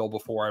power bill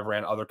before. I've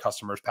ran other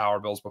customers' power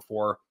bills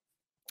before.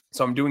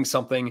 So I'm doing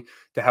something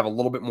to have a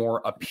little bit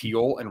more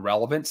appeal and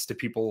relevance to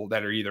people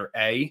that are either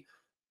A,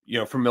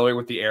 familiar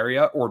with the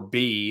area, or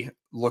B,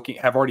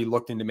 have already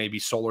looked into maybe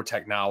solar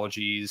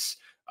technologies,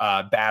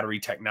 battery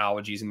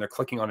technologies, and they're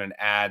clicking on an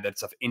ad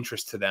that's of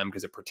interest to them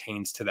because it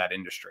pertains to that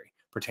industry,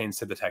 pertains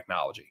to the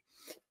technology.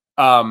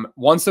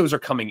 Once those are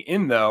coming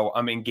in, though,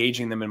 I'm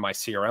engaging them in my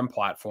CRM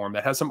platform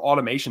that has some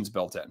automations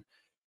built in.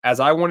 As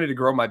I wanted to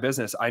grow my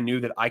business, I knew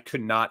that I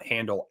could not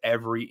handle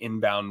every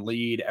inbound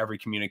lead, every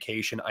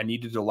communication. I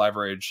needed to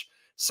leverage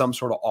some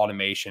sort of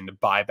automation to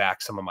buy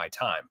back some of my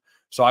time.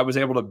 So I was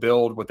able to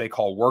build what they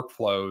call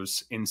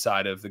workflows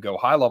inside of the Go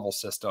High Level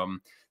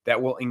system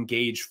that will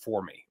engage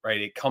for me,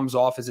 right? It comes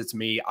off as it's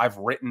me. I've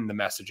written the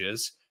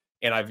messages.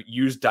 And I've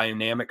used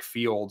dynamic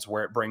fields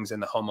where it brings in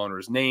the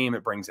homeowner's name,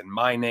 it brings in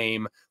my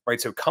name, right?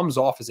 So it comes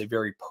off as a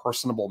very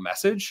personable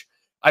message.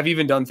 I've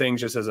even done things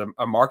just as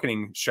a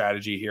marketing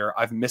strategy here.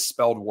 I've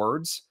misspelled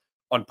words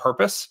on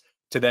purpose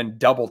to then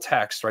double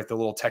text, right? The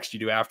little text you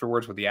do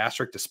afterwards with the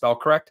asterisk to spell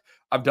correct.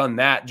 I've done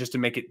that just to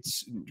make it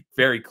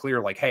very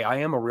clear, like, hey, I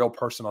am a real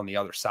person on the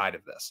other side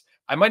of this.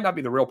 I might not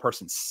be the real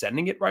person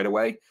sending it right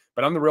away,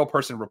 but I'm the real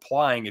person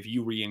replying if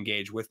you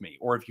re-engage with me,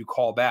 or if you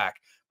call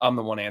back, I'm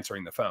the one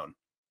answering the phone.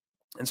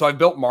 And so I've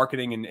built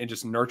marketing and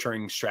just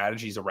nurturing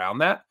strategies around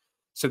that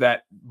so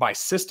that my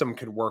system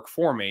could work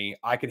for me.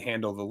 I could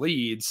handle the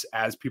leads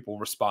as people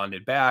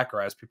responded back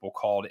or as people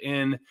called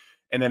in.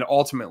 And then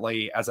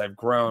ultimately, as I've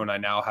grown, I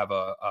now have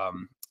a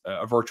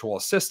virtual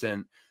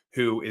assistant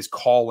who is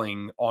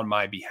calling on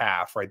my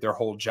behalf, right? Their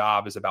whole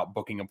job is about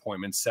booking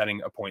appointments,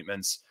 setting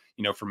appointments,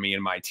 for me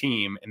and my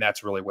team. And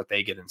that's really what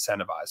they get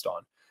incentivized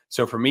on.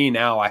 So for me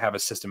now, I have a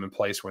system in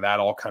place where that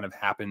all kind of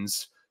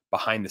happens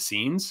behind the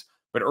scenes.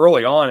 But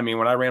early on, I mean,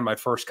 when I ran my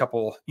first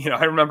couple,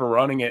 I remember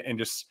running it and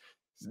just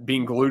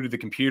being glued to the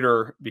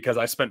computer because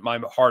I spent my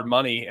hard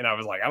money and I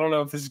was like, I don't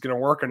know if this is going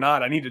to work or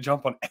not. I need to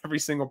jump on every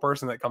single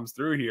person that comes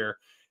through here.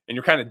 And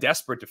you're kind of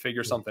desperate to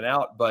figure something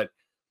out. But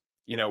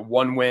you know,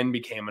 one win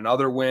became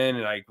another win,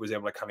 and I was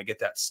able to kind of get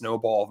that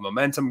snowball of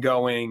momentum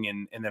going,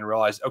 and then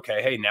realized,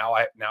 okay, hey, now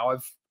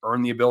I've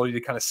earned the ability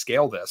to kind of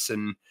scale this.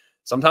 And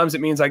sometimes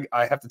it means I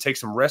have to take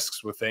some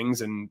risks with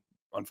things, and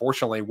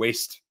unfortunately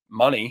waste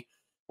money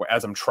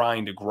as I'm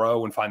trying to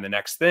grow and find the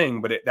next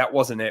thing. But that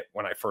wasn't it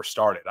when I first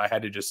started. I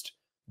had to just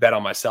bet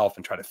on myself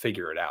and try to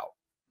figure it out.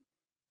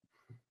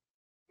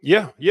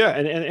 Yeah, yeah,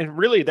 and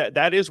really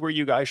that is where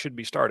you guys should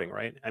be starting,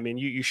 right? I mean,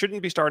 you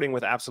shouldn't be starting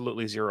with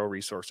absolutely zero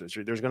resources.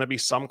 There's going to be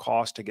some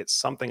cost to get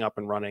something up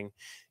and running.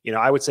 You know,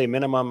 I would say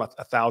minimum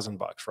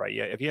 $1,000, right?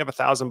 Yeah, if you have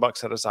 $1,000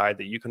 set aside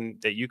that you can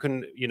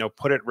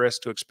put at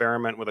risk to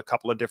experiment with a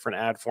couple of different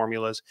ad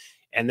formulas,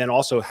 and then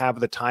also have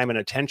the time and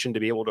attention to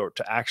be able to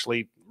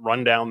actually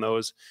run down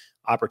those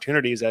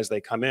opportunities as they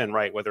come in,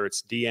 right? Whether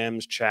it's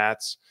DMs,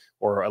 chats,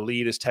 or a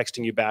lead is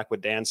texting you back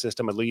with Dan's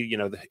system. A lead,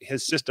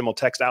 his system will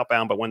text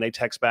outbound, but when they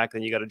text back,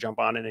 then you got to jump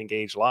on and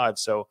engage live.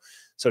 So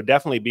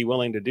definitely be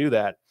willing to do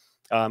that,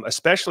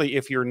 especially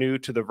if you're new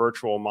to the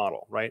virtual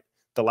model, right?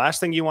 The last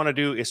thing you want to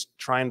do is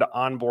trying to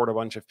onboard a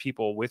bunch of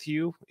people with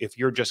you if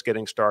you're just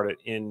getting started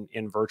in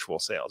virtual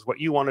sales. What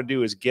you want to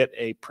do is get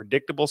a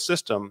predictable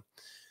system.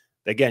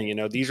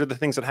 Again, these are the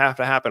things that have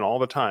to happen all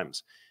the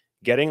times.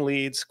 Getting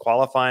leads,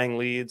 qualifying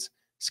leads,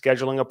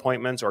 scheduling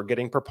appointments or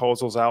getting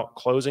proposals out,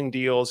 closing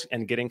deals,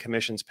 and getting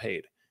commissions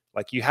paid.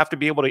 Like, you have to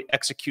be able to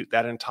execute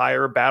that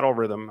entire battle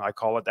rhythm. I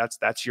call it,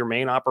 that's your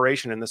main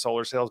operation in the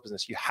solar sales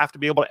business. You have to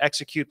be able to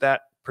execute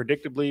that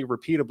predictably,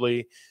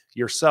 repeatably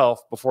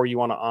yourself before you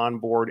want to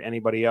onboard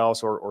anybody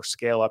else or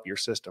scale up your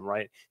system,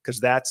 right? Because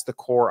that's the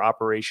core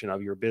operation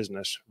of your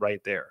business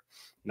right there.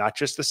 Not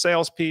just the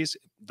sales piece,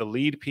 the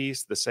lead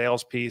piece, the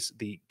sales piece,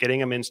 the getting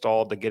them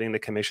installed, the getting the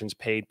commissions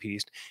paid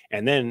piece,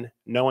 and then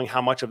knowing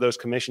how much of those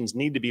commissions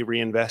need to be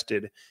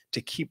reinvested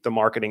to keep the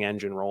marketing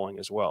engine rolling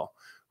as well,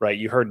 right?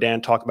 You heard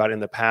Dan talk about in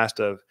the past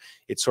of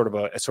it's sort of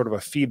a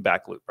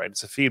feedback loop, right?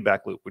 It's a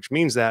feedback loop, which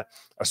means that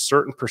a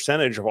certain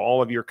percentage of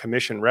all of your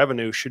commission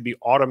revenue should be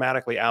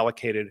automatically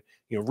allocated,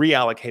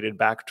 reallocated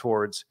back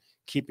towards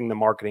keeping the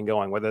marketing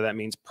going, whether that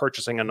means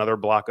purchasing another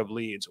block of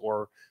leads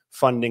or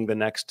funding the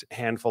next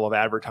handful of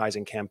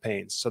advertising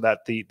campaigns, so that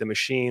the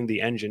machine, the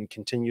engine,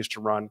 continues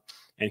to run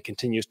and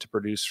continues to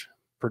produce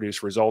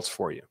results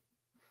for you.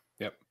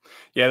 Yep.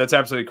 Yeah, that's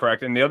absolutely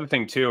correct. And the other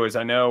thing too is,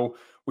 I know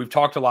we've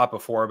talked a lot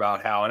before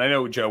about how, and I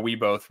know, Joe, we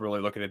both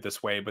really look at it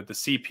this way, but the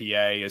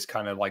CPA is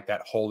kind of like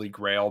that holy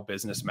grail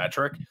business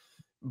metric.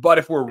 But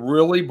if we're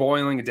really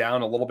boiling it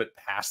down a little bit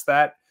past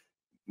that,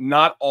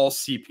 not all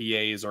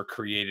CPAs are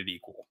created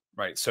equal,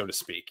 right? So to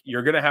speak.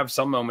 You're going to have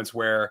some moments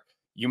where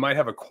you might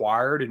have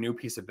acquired a new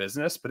piece of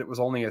business, but it was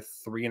only a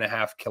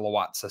 3.5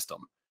 kilowatt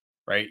system,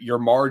 right? Your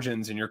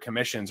margins and your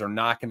commissions are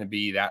not going to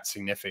be that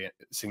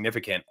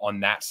significant on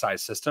that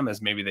size system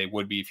as maybe they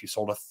would be if you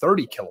sold a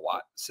 30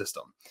 kilowatt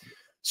system.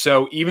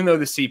 So even though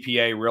the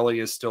CPA really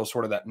is still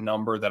sort of that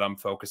number that I'm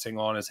focusing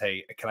on is,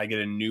 hey, can I get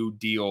a new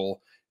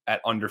deal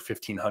at under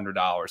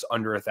 $1,500,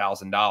 under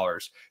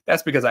 $1,000?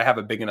 That's because I have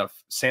a big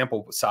enough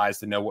sample size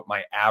to know what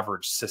my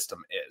average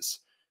system is.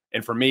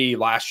 And for me,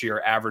 last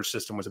year, average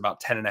system was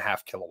about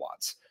 10.5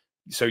 kilowatts.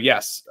 So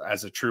yes,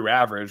 as a true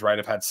average, right,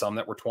 I've had some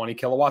that were 20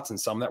 kilowatts and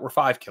some that were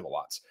 5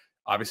 kilowatts.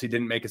 Obviously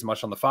didn't make as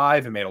much on the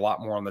 5 and made a lot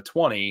more on the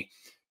 20.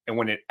 And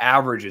when it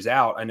averages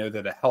out, I know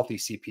that a healthy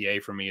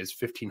CPA for me is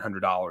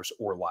 $1,500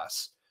 or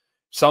less.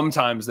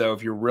 Sometimes though,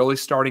 if you're really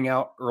starting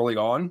out early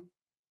on,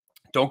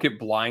 don't get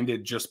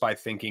blinded just by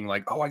thinking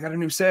like, oh, I got a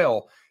new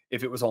sale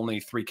if it was only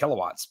 3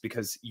 kilowatts,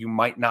 because you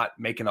might not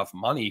make enough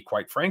money,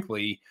 quite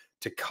frankly,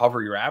 to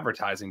cover your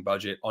advertising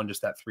budget on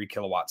just that 3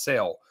 kilowatt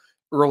sale.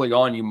 Early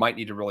on, you might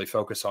need to really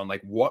focus on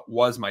like, what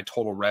was my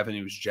total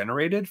revenues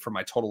generated for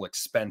my total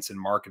expense in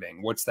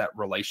marketing? What's that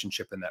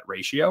relationship and that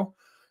ratio?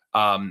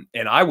 And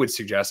I would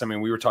suggest, I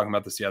mean, we were talking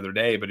about this the other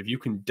day, but if you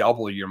can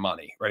double your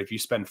money, right? If you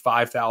spend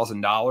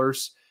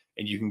 $5,000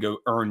 and you can go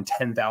earn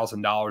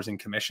 $10,000 in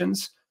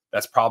commissions,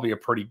 that's probably a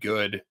pretty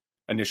good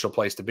initial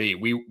place to be.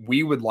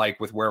 We would like,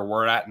 with where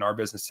we're at in our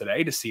business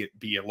today, to see it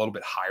be a little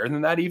bit higher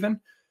than that even.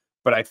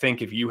 But I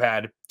think if you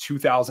had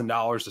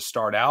 $2,000 to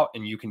start out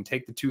and you can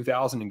take the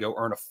 $2,000 and go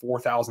earn a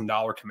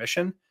 $4,000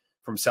 commission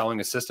from selling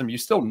a system, you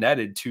still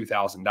netted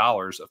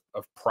 $2,000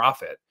 of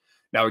profit.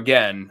 Now,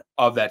 again,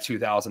 of that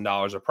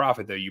 $2,000 of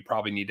profit, though, you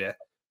probably need to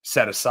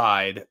set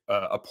aside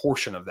a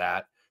portion of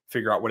that,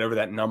 figure out whatever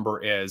that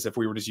number is. If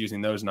we were just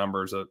using those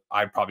numbers,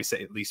 I'd probably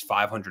say at least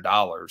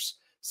 $500,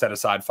 set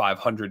aside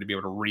 $500 to be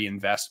able to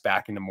reinvest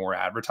back into more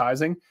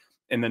advertising.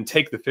 And then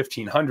take the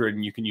 $1,500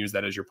 and you can use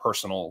that as your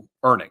personal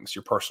earnings,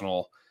 your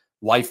personal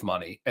life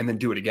money, and then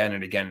do it again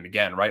and again and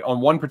again, right? On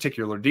one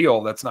particular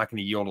deal, that's not going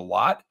to yield a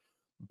lot.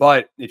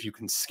 But if you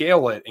can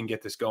scale it and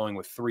get this going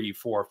with 3,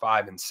 4,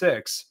 5, and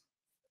 6,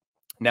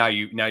 now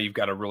you've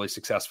got a really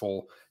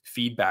successful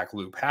feedback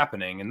loop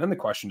happening. And then the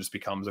question just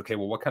becomes, okay,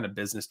 well, what kind of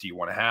business do you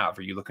want to have?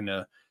 Are you looking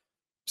to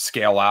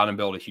scale out and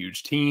build a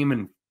huge team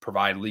and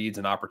provide leads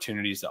and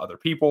opportunities to other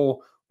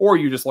people? Or are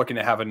you just looking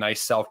to have a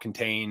nice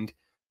self-contained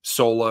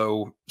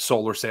solo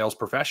solar sales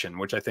profession,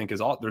 which I think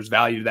is all, there's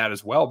value to that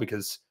as well,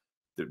 because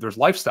there's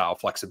lifestyle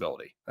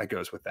flexibility that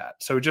goes with that.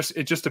 So it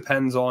just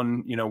depends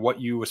on, you know, what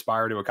you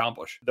aspire to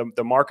accomplish.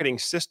 The marketing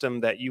system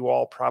that you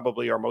all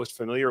probably are most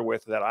familiar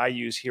with that I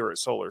use here at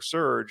Solar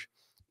Surge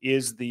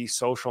is the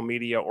social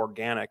media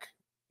organic,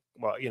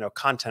 well, you know,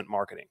 content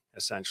marketing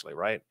essentially,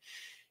 right?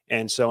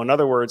 And so in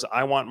other words,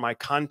 I want my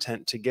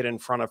content to get in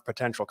front of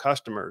potential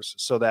customers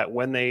so that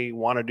when they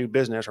want to do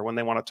business or when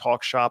they want to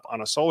talk shop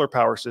on a solar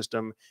power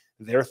system,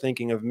 they're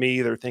thinking of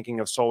me, they're thinking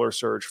of Solar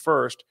Surge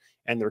first,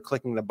 and they're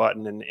clicking the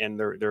button and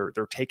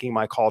they're taking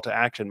my call to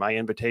action, my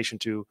invitation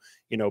to,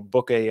 you know,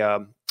 book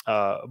a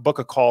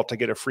call to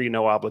get a free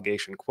no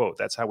obligation quote.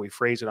 That's how we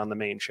phrase it on the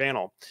main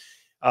channel.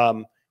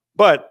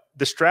 But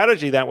the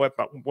strategy that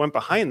went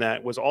behind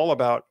that was all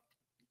about,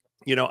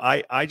 you know,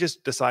 I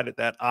just decided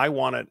that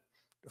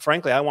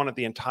frankly, I wanted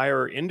the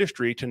entire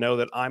industry to know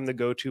that I'm the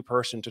go-to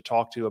person to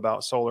talk to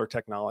about solar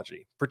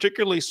technology,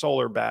 particularly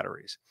solar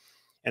batteries.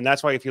 And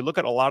that's why if you look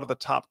at a lot of the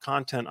top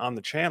content on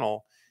the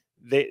channel,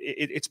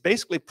 it's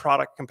basically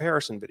product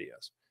comparison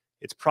videos.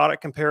 It's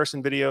product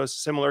comparison videos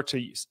similar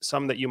to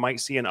some that you might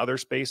see in other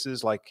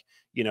spaces, like,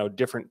 you know,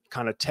 different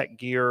kind of tech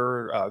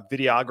gear,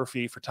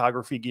 videography,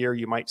 photography gear.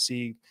 You might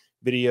see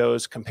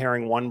videos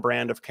comparing one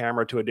brand of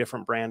camera to a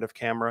different brand of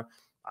camera.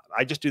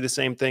 I just do the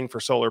same thing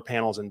for solar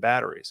panels and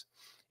batteries.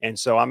 And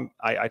so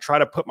I try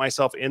to put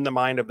myself in the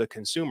mind of the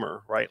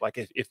consumer, right? Like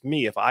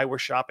if I were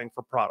shopping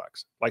for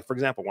products, like for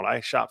example, when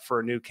I shop for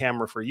a new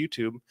camera for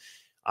YouTube,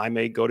 I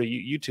may go to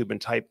YouTube and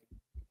type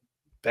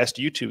best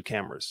YouTube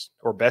cameras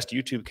or best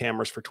YouTube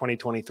cameras for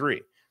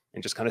 2023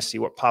 and just kind of see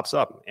what pops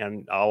up.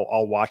 And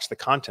I'll watch the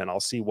content. I'll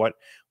see what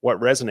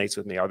resonates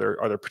with me. Are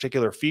there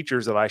particular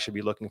features that I should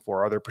be looking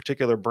for? Are there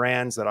particular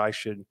brands that I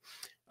should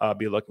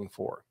be looking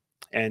for?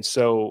 And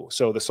so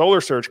the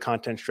Solar Surge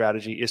content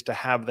strategy is to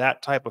have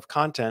that type of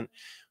content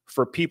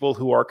for people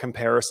who are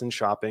comparison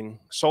shopping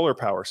solar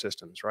power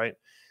systems, right?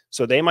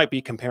 So they might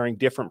be comparing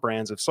different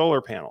brands of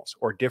solar panels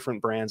or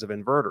different brands of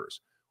inverters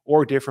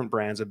or different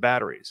brands of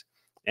batteries.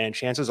 And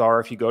chances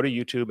are, if you go to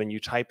YouTube and you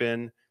type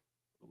in,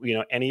 you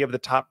know, any of the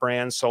top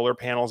brands, solar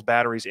panels,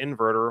 batteries,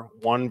 inverter,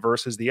 one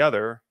versus the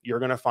other, you're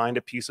going to find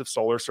a piece of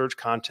Solar Surge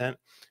content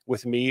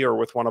with me or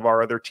with one of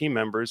our other team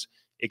members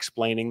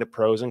explaining the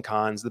pros and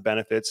cons, the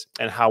benefits,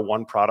 and how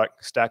one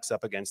product stacks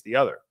up against the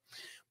other.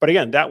 But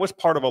again, that was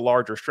part of a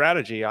larger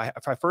strategy. I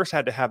first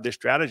had to have this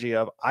strategy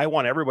of, I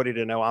want everybody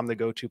to know I'm the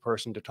go-to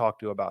person to talk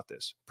to about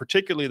this,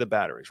 particularly the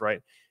batteries,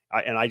 right?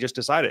 And I just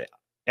decided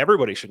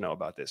everybody should know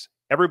about this.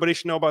 Everybody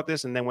should know about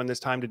this. And then when it's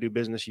time to do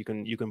business, you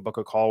can book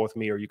a call with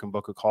me or you can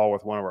book a call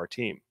with one of our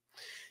team.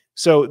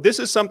 So this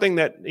is something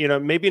that, you know,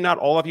 maybe not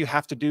all of you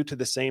have to do to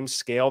the same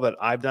scale that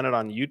I've done it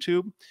on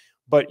YouTube,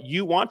 but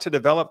you want to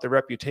develop the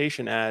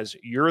reputation as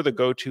you're the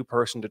go-to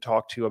person to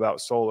talk to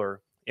about solar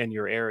in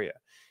your area.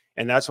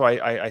 And that's why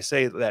I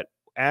say that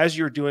as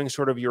you're doing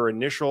sort of your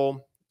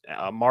initial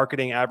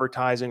marketing,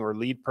 advertising, or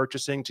lead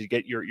purchasing to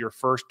get your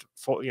first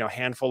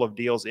handful of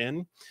deals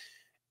in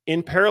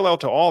parallel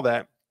to all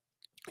that,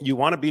 you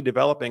want to be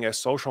developing a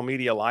social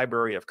media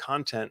library of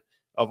content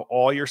of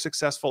all your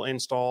successful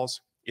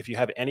installs. If you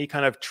have any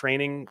kind of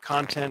training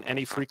content,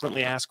 any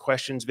frequently asked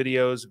questions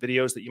videos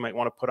that you might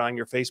want to put on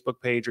your Facebook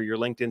page or your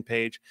LinkedIn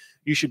page,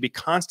 you should be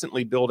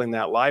constantly building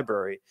that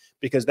library,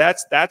 because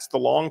that's the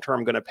long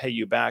term going to pay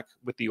you back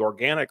with the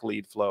organic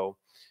lead flow,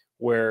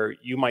 where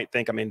you might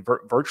think, I mean,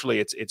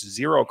 virtually it's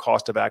zero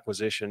cost of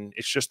acquisition.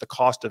 It's just the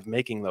cost of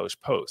making those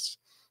posts,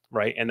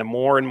 right? And the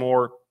more and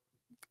more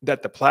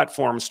that the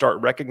platforms start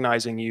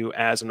recognizing you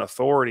as an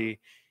authority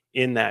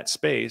in that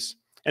space.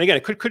 And again,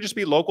 it could just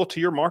be local to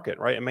your market,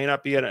 right? It may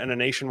not be in a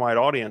nationwide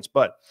audience,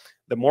 but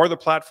the more the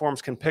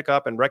platforms can pick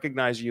up and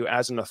recognize you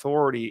as an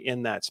authority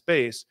in that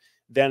space,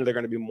 then they're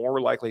going to be more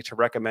likely to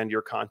recommend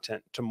your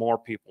content to more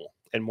people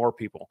and more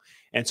people.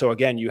 And so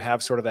again, you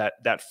have sort of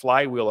that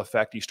flywheel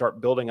effect. You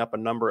start building up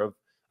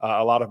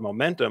a lot of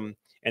momentum,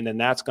 and then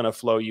that's going to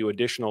flow you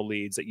additional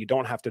leads that you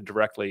don't have to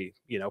directly,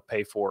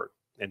 pay for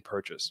and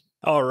purchase.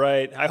 All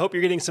right. I hope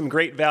you're getting some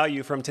great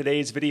value from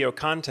today's video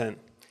content.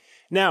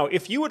 Now,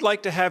 if you would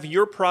like to have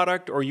your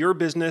product or your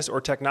business or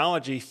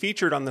technology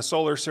featured on the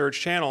Solar Surge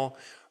channel,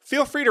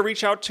 feel free to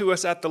reach out to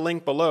us at the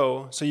link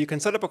below so you can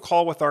set up a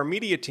call with our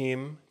media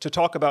team to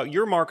talk about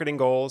your marketing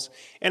goals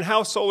and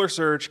how Solar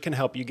Surge can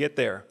help you get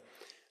there.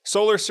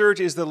 Solar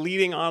Surge is the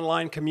leading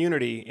online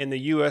community in the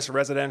U.S.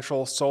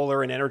 residential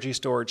solar and energy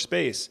storage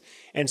space.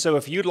 And so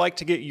if you'd like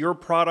to get your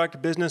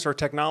product, business, or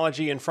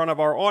technology in front of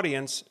our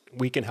audience,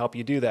 we can help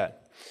you do that.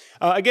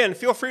 Again,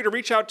 feel free to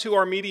reach out to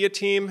our media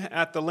team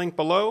at the link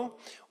below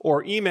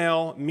or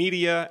email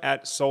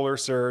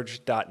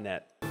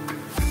media@solarsurge.net.